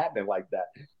it ain't happening like that.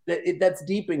 That's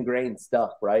deep ingrained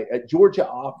stuff, right? A Georgia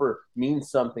offer means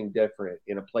something different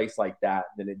in a place like that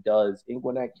than it does in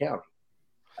Gwinnett County.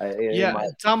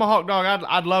 Tomahawk Dog.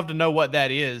 I'd love to know what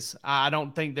that is. I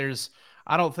don't think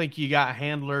you got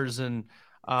handlers and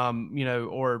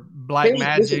or black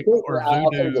magic or voodoo. I'll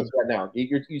tell you this right now.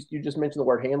 You just mentioned the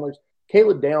word handlers.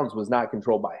 Caleb Downs was not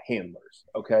controlled by handlers.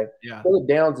 Okay. Yeah. Caleb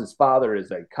Downs' father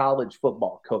is a college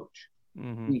football coach.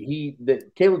 Mm-hmm.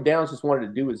 Caleb Downs just wanted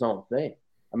to do his own thing.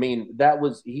 I mean,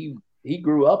 he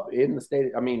grew up in the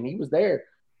state. I mean, he was there.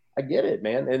 I get it,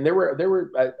 man. And there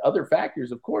were other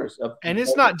factors, of course. And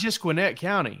it's not just Gwinnett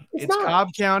County. It's Cobb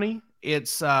County.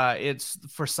 It's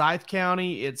Forsyth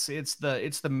County. It's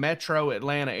the metro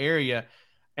Atlanta area.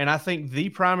 And I think the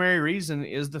primary reason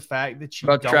is the fact that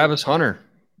Travis Hunter.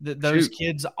 Those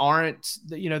kids aren't,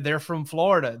 they're from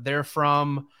Florida. They're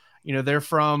from, They're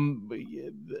from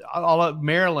all of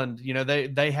Maryland.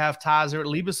 They have ties there.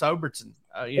 Lebus Oberton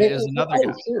is another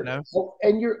guy. Sure.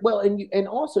 And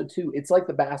also too, it's like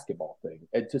the basketball thing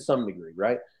to some degree,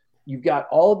 right? You've got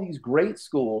all these great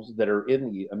schools that are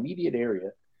in the immediate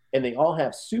area, and they all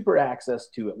have super access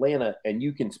to Atlanta, and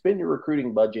you can spend your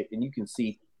recruiting budget and you can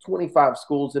see 25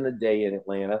 schools in a day in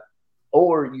Atlanta,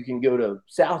 or you can go to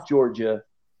South Georgia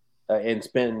and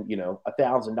spend,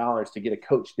 $1,000 to get a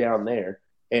coach down there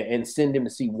and send him to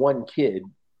see one kid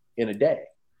in a day.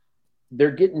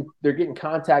 They're getting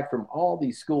contact from all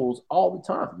these schools all the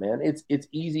time, man. It's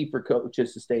easy for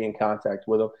coaches to stay in contact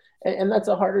with them, and that's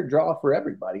a harder draw for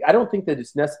everybody. I don't think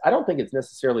it's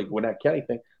necessarily a Gwinnett County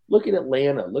thing. Look at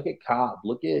Atlanta, look at Cobb,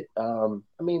 look at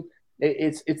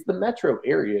it's the metro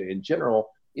area in general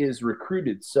is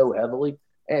recruited so heavily,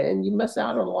 and you miss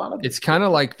out on a lot of it. It's kind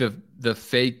of like the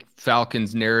fake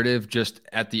Falcons narrative, just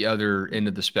at the other end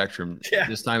of the spectrum. Yeah.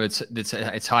 This time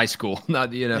it's high school,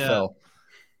 not the NFL.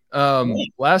 Yeah.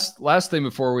 Last thing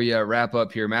before we wrap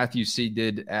up here, Matthew C.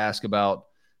 did ask about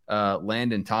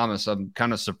Landon Thomas. I'm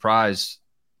kind of surprised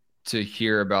to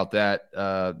hear about that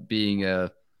being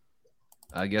a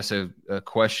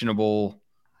questionable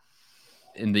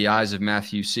in the eyes of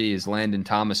Matthew C. Is Landon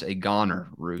Thomas a goner,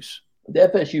 Roos?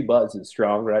 The FSU buzz is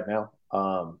strong right now,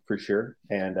 for sure,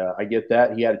 and I get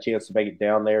that. He had a chance to make it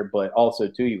down there, but also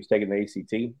too he was taking the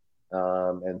ACT,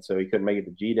 and so he couldn't make it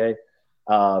to G-Day.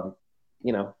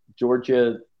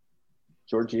 Georgia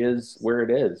is where it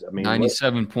is. I mean,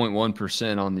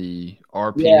 97.1% on the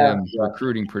RPM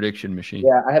recruiting prediction machine.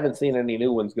 Yeah, I haven't seen any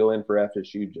new ones go in for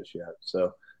FSU just yet.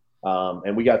 So,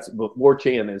 and we got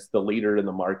Warchan is the leader in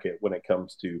the market when it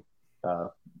comes to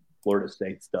Florida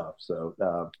State stuff. So,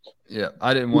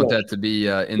 I didn't want that to be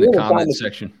in the comment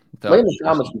section. Landon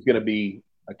Thomas is going to be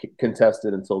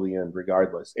contested until the end,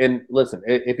 regardless. And listen,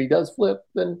 if he does flip,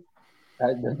 then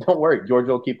don't worry,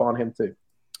 Georgia will keep on him too.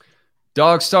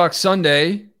 Dog Stock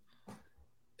Sunday.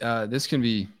 This can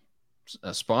be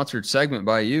a sponsored segment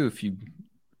by you if you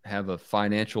have a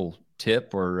financial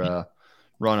tip or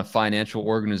run a financial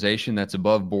organization that's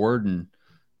above board and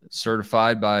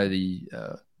certified by the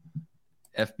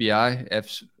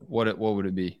FBI. What would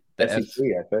it be? The SEC,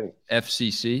 I think.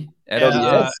 FCC.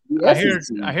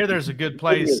 I hear there's a good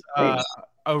place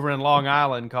over in Long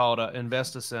Island called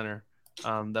Investa Center.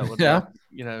 That would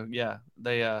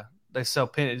they sell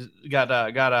pennies.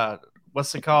 Got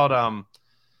what's it called?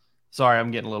 Sorry,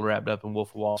 I'm getting a little wrapped up in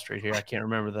Wolf of Wall Street here. I can't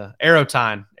remember the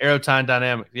Aerotine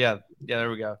Dynamic. Yeah, there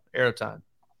we go. Aerotime.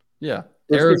 Yeah,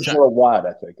 Aerotime worldwide.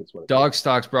 I think it's what. Dog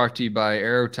Stocks brought to you by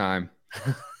Aerotime.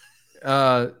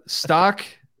 Stock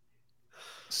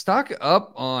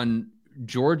up on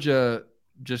Georgia.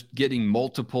 Just getting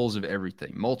multiples of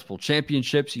everything, multiple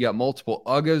championships. You got multiple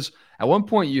UGAs. At one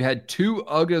point, you had 2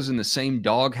 UGAs in the same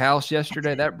doghouse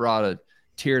yesterday. That brought a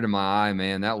tear to my eye,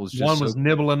 man. That was just one was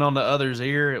nibbling on the other's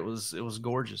ear. It was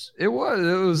gorgeous. It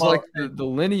was like the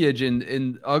lineage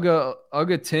in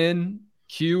UGA 10.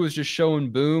 Q was just showing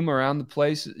Boom around the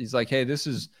place. He's like, hey, this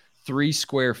is 3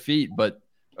 square feet, but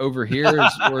over here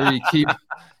is where you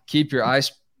keep your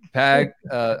ice bag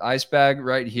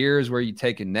right here is where you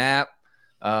take a nap.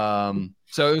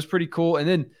 So it was pretty cool. And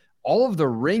then all of the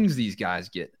rings these guys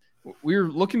get. We're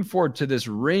looking forward to this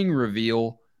ring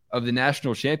reveal of the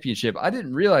national championship. I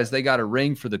didn't realize they got a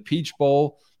ring for the Peach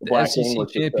Bowl, the SEC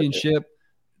championship.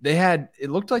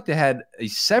 It looked like they had a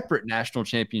separate national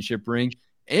championship ring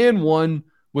and one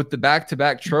with the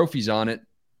back-to-back trophies on it.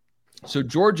 So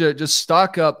Georgia, just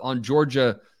stock up on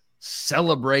Georgia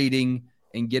celebrating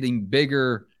and getting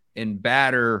bigger and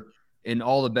badder in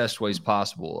all the best ways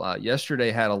possible.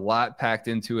 Yesterday had a lot packed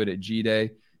into it at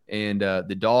G-Day, and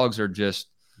the dogs are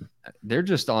they're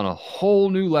just on a whole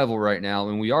new level right now.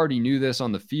 And we already knew this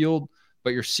on the field,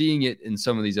 but you're seeing it in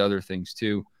some of these other things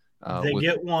too. They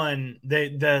get one.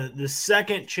 The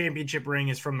second championship ring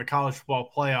is from the college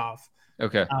football playoff.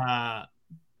 Okay.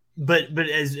 But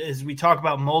as we talk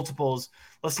about multiples,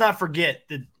 let's not forget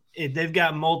that they've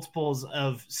got multiples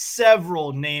of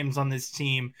several names on this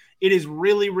team. It is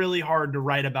really, really hard to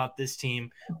write about this team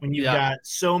when you've got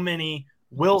so many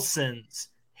Wilsons,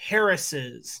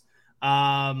 Harrises,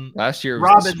 last year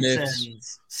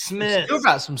Robinsons, Smiths. Still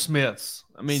got some Smiths.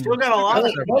 I mean, still got a lot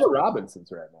of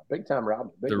Robinsons right now. Big time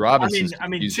Robinsons. The Robinsons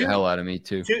use the hell out of me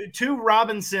too. Two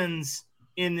Robinsons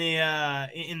in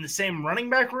the same running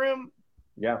back room.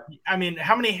 Yeah. I mean,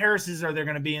 how many Harrises are there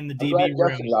going to be in the DB room?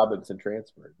 Justin Robinson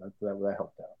transferred. That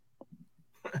helped out.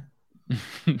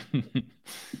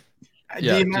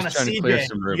 The amount of CJ.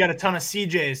 You got a ton of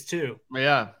CJs too.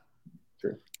 Yeah.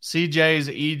 True.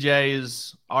 CJs,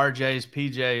 EJs, RJs,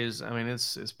 PJs. I mean,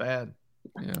 it's bad.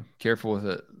 Yeah, careful with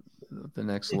it. The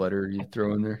next letter you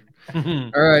throw in there.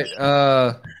 All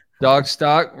right, dog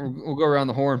stock. We'll go around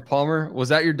the horn. Palmer, was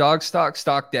that your dog stock?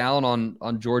 Stock down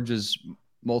on Georgia's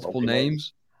multiple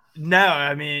names? No,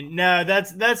 I mean, no,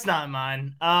 that's not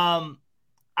mine.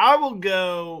 I will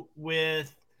go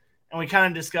with, and we kind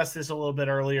of discussed this a little bit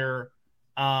earlier.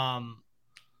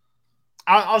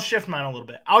 I'll shift mine a little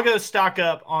bit. I'll go stock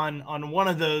up on one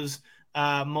of those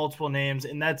multiple names,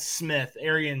 and that's Smith,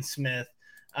 Arian Smith,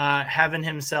 having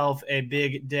himself a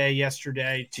big day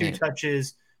yesterday. 2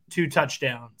 touches, 2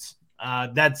 touchdowns.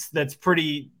 That's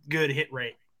pretty good hit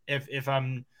rate if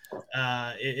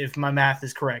my math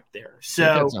is correct there. So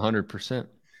that's 100%.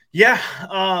 Yeah.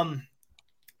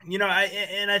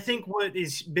 I think what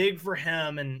is big for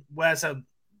him, and Wes, I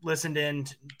listened in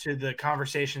to the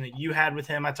conversation that you had with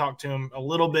him. I talked to him a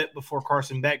little bit before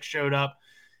Carson Beck showed up,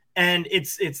 and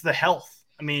it's the health.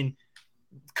 I mean,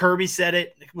 Kirby said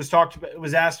it was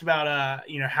asked about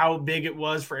how big it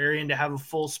was for Arian to have a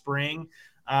full spring,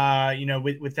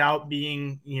 without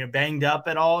being banged up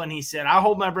at all, and he said, "I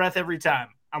hold my breath every time.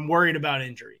 I'm worried about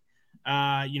injury."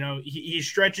 He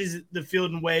stretches the field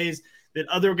in ways that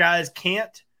other guys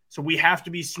can't. So we have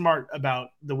to be smart about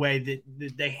the way that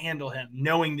they handle him,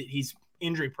 knowing that he's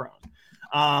injury prone.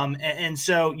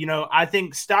 So, I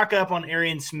think stock up on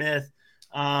Arian Smith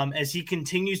as he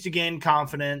continues to gain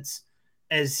confidence,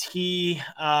 as he,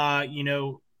 knock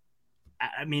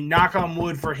on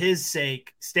wood for his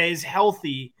sake, stays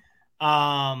healthy.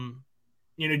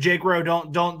 Jake Rowe,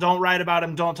 don't write about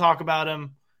him. Don't talk about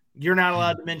him. You're not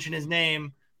allowed to mention his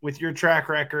name with your track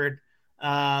record.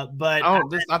 But I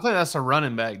think that's a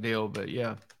running back deal, but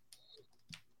yeah.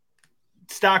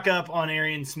 Stock up on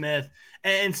Arian Smith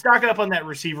and stock up on that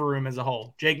receiver room as a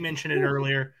whole. Jake mentioned it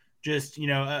earlier. Just,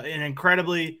 an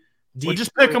incredibly deep. Well,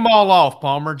 just pick them all off,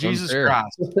 Palmer. Jesus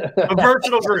Christ. A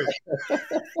versatile group.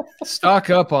 Stock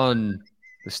up on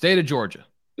the state of Georgia.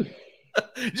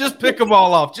 Just pick them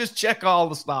all off. Just check all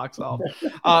the stocks off.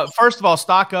 First of all,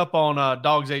 stock up on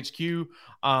Dogs HQ.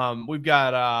 We've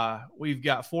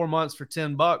got 4 months for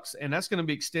 $10, and that's going to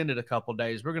be extended a couple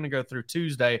days. We're going to go through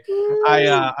Tuesday.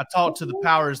 I talked to the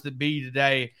powers that be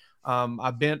today.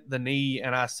 I bent the knee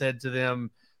and I said to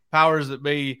them, powers that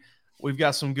be, we've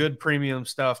got some good premium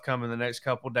stuff coming the next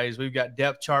couple of days. We've got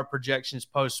depth chart projections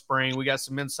post spring. We got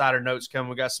some insider notes coming.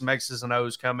 We got some X's and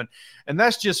O's coming, and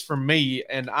that's just for me.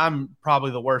 And I'm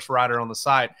probably the worst writer on the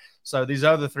site. So these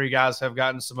other 3 guys have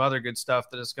gotten some other good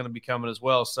stuff that is going to be coming as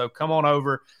well. So come on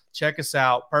over, check us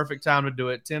out. Perfect time to do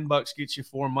it. $10 gets you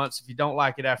 4 months. If you don't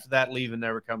like it after that, leave and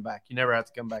never come back. You never have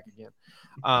to come back again.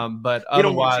 But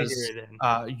otherwise,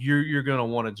 you're going to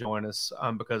want to join us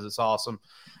because it's awesome.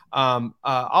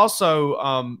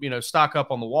 Also, stock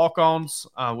up on the walk-ons.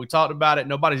 We talked about it.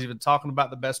 Nobody's even talking about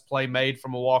the best play made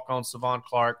from a walk-on. Savon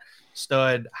Clark,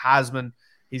 stud, Heisman.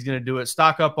 He's going to do it.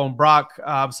 Stock up on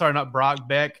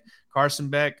Beck, Carson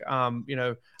Beck.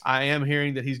 I am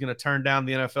hearing that he's going to turn down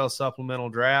the NFL supplemental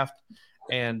draft,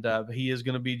 and he is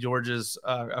going to be Georgia's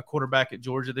a quarterback at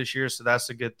Georgia this year, so that's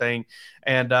a good thing.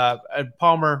 And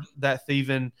Palmer, that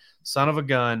thieving son of a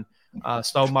gun,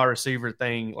 stole my receiver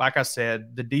thing. Like I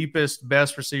said, the deepest,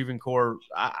 best receiving core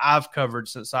I've covered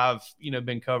since I've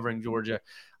been covering Georgia.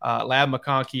 Lab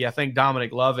McConkey, I think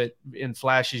Dominic Lovett in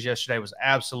flashes yesterday was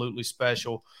absolutely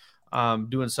special,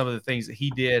 doing some of the things that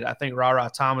he did. I think Ra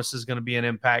Thomas is going to be an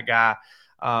impact guy.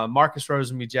 Marcus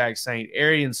Rosenby, Jack Saint,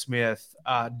 Arian Smith,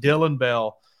 Dylan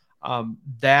Bell.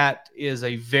 That is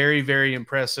a very, very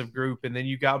impressive group. And then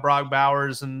you got Brock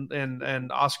Bowers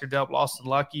and Oscar Delp, Austin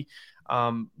Lucky.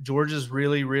 Georgia's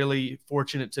really, really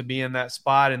fortunate to be in that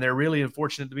spot, and they're really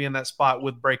unfortunate to be in that spot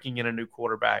with breaking in a new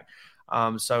quarterback.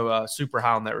 So super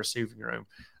high on that receiving room.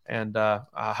 And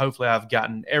hopefully I've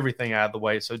gotten everything out of the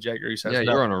way. So Jack Reese has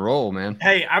you're on a roll, man.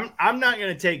 Hey, I'm not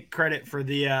going to take credit for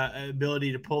the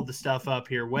ability to pull the stuff up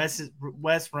here. Wes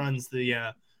runs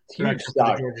the huge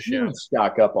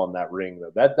stock up on that ring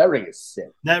though. That ring is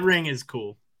sick. That ring is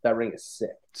cool. That ring is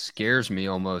sick. It scares me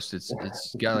almost. It's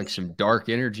got like some dark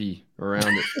energy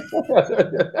around it.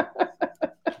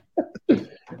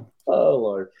 Oh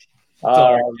Lord.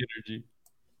 Dark energy.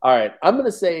 All right, I'm going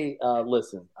to say,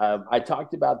 listen, I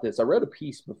talked about this. I wrote a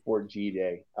piece before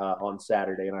G-Day on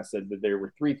Saturday, and I said that there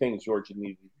were 3 things Georgia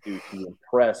needed to do to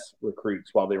impress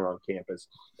recruits while they were on campus.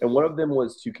 And one of them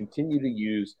was to continue to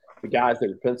use the guys that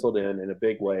were penciled in a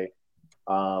big way,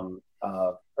 or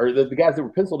the guys that were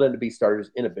penciled in to be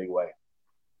starters in a big way.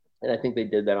 And I think they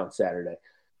did that on Saturday.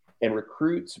 And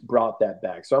recruits brought that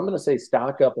back. So I'm going to say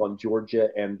stock up on Georgia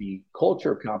and the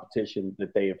culture of competition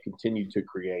that they have continued to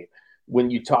create.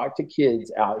 When you talk to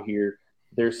kids out here,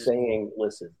 they're saying,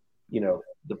 listen,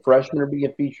 the freshmen are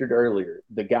being featured earlier.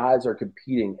 The guys are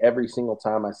competing every single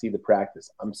time I see the practice.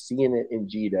 I'm seeing it in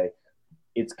G-Day.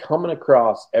 It's coming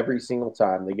across every single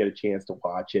time they get a chance to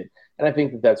watch it. And I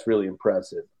think that that's really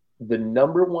impressive. The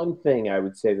number one thing I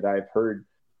would say that I've heard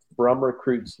from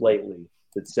recruits lately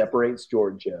that separates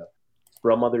Georgia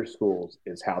from other schools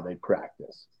is how they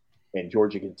practice. And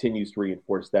Georgia continues to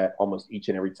reinforce that almost each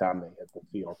and every time they hit the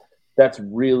field. That's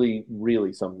really,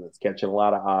 really something that's catching a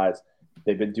lot of eyes.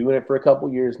 They've been doing it for a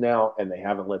couple years now, and they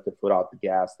haven't let the foot off the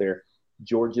gas there.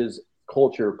 Georgia's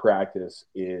culture of practice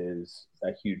is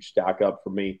a huge stack up for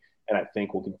me, and I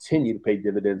think will continue to pay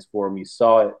dividends for them. You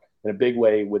saw it in a big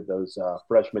way with those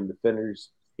freshman defenders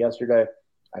yesterday.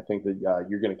 I think that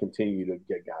you're going to continue to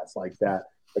get guys like that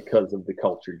because of the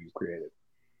culture you've created.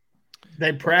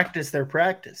 They practice their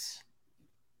practice.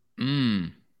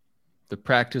 The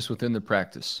practice within the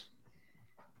practice.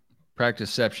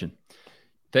 Practiceception.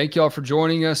 Thank y'all for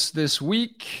joining us this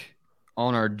week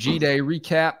on our G-Day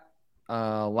recap.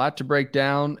 A lot to break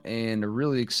down and a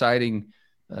really exciting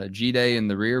G-Day in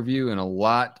the rear view and a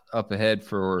lot up ahead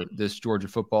for this Georgia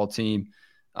football team.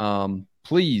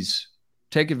 Please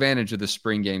take advantage of the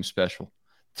spring game special.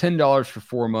 $10 for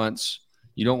 4 months.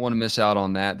 You don't want to miss out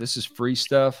on that. This is free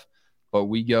stuff, but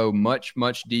we go much,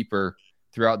 much deeper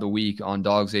throughout the week on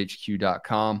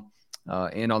dogshq.com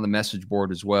and on the message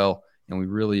board as well. And we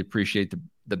really appreciate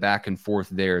the back and forth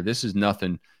there. This is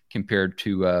nothing compared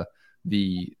to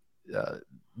the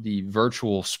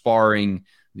virtual sparring,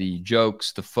 the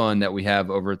jokes, the fun that we have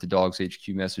over at the Dogs HQ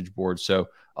message board. So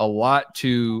a lot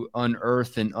to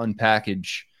unearth and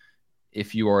unpackage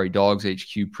if you are a Dogs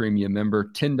HQ premium member.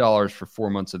 $10 for 4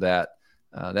 months of that.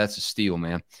 That's a steal,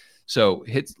 man. So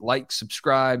hit like,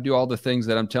 subscribe, do all the things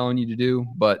that I'm telling you to do,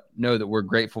 but know that we're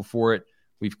grateful for it.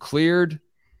 We've cleared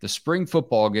the spring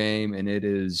football game, and it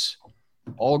is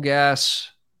all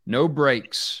gas, no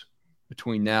breaks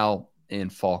between now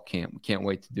and fall camp. We can't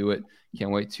wait to do it.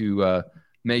 Can't wait to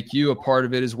make you a part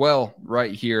of it as well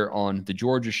right here on The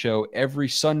Georgia Show every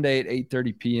Sunday at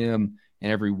 8:30 p.m.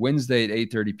 and every Wednesday at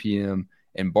 8:30 p.m.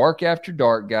 And Bark After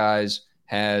Dark, guys,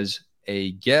 has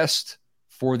a guest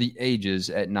for the ages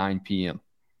at 9 p.m.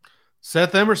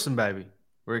 Seth Emerson, baby.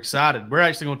 We're excited. We're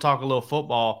actually going to talk a little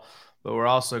football, but we're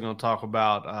also going to talk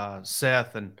about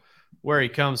Seth and where he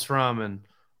comes from and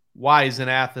why he's in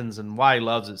Athens and why he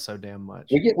loves it so damn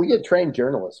much. We get trained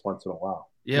journalists once in a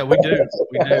while. Yeah, we do.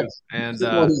 We do. And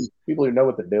people who know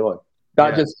what they're doing.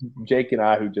 Not just Jake and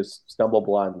I who just stumble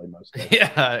blindly most of the time.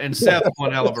 Yeah, and Seth's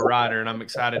one hell of a rider, and I'm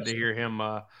excited to hear him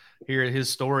hear his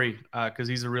story because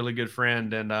he's a really good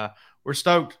friend, and we're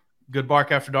stoked. Good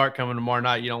Bark After Dark coming tomorrow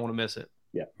night. You don't want to miss it.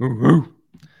 Yeah.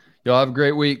 Y'all have a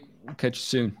great week. We'll catch you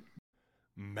soon.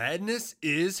 Madness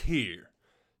is here.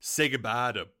 Say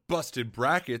goodbye to busted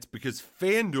brackets because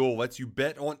FanDuel lets you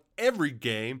bet on every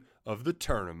game of the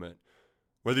tournament.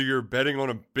 Whether you're betting on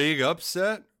a big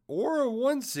upset or a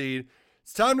 1 seed,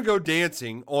 it's time to go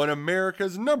dancing on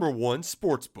America's #1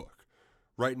 sportsbook.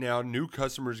 Right now, new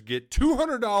customers get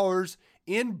 $200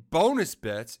 in bonus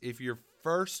bets if your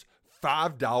first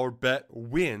 $5 bet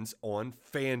wins on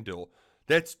FanDuel.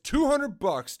 That's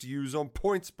 $200 to use on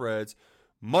point spreads,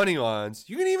 money lines.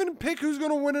 You can even pick who's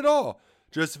going to win it all.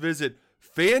 Just visit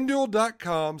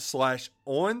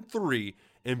FanDuel.com/on3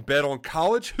 and bet on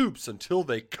college hoops until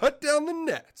they cut down the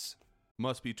nets.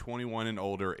 Must be 21 and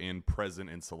older and present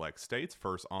in select states.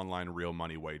 First online real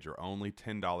money wager only.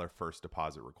 $10 first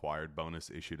deposit required.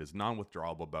 Bonus issued as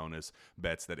non-withdrawable bonus.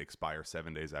 Bets that expire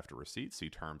 7 days after receipt.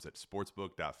 See terms at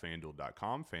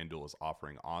sportsbook.fanduel.com. FanDuel is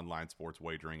offering online sports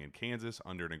wagering in Kansas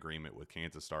under an agreement with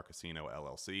Kansas Star Casino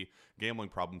LLC. Gambling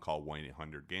problem? Call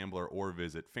 1-800-GAMBLER or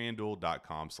visit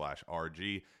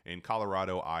fanduel.com/RG. In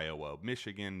Colorado, Iowa,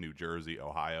 Michigan, New Jersey,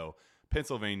 Ohio,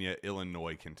 Pennsylvania,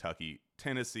 Illinois, Kentucky,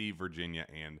 Tennessee, Virginia,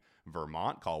 and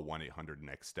Vermont. Call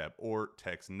 1-800-NEXT-STEP or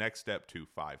text NEXT STEP to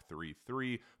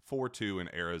 53342.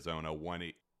 In Arizona,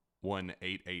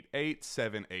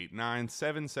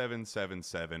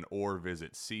 1-888-789-7777 or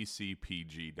visit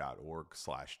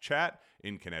ccpg.org/chat.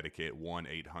 In Connecticut,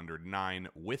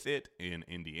 1-800-9-WITH-IT. In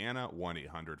Indiana,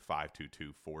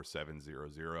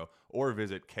 1-800-522-4700 or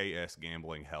visit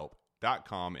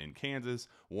ksgamblinghelp.com. In Kansas,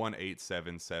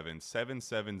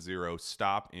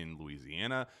 1-877-770-STOP. In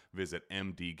Louisiana, visit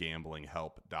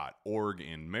mdgamblinghelp.org.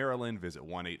 In Maryland, visit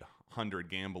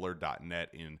 1-800-gambler.net.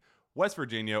 In West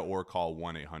Virginia, or call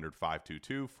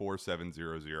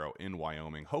 1-800-522-4700. In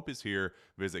Wyoming, hope is here.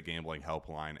 Visit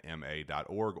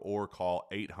gamblinghelplinema.org or call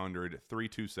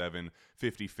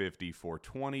 800-327-5050 for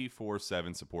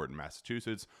 24/7 support in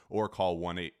Massachusetts, or call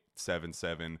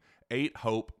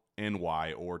 1-877-8-HOPE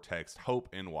NY or text HOPE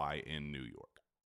NY in New York.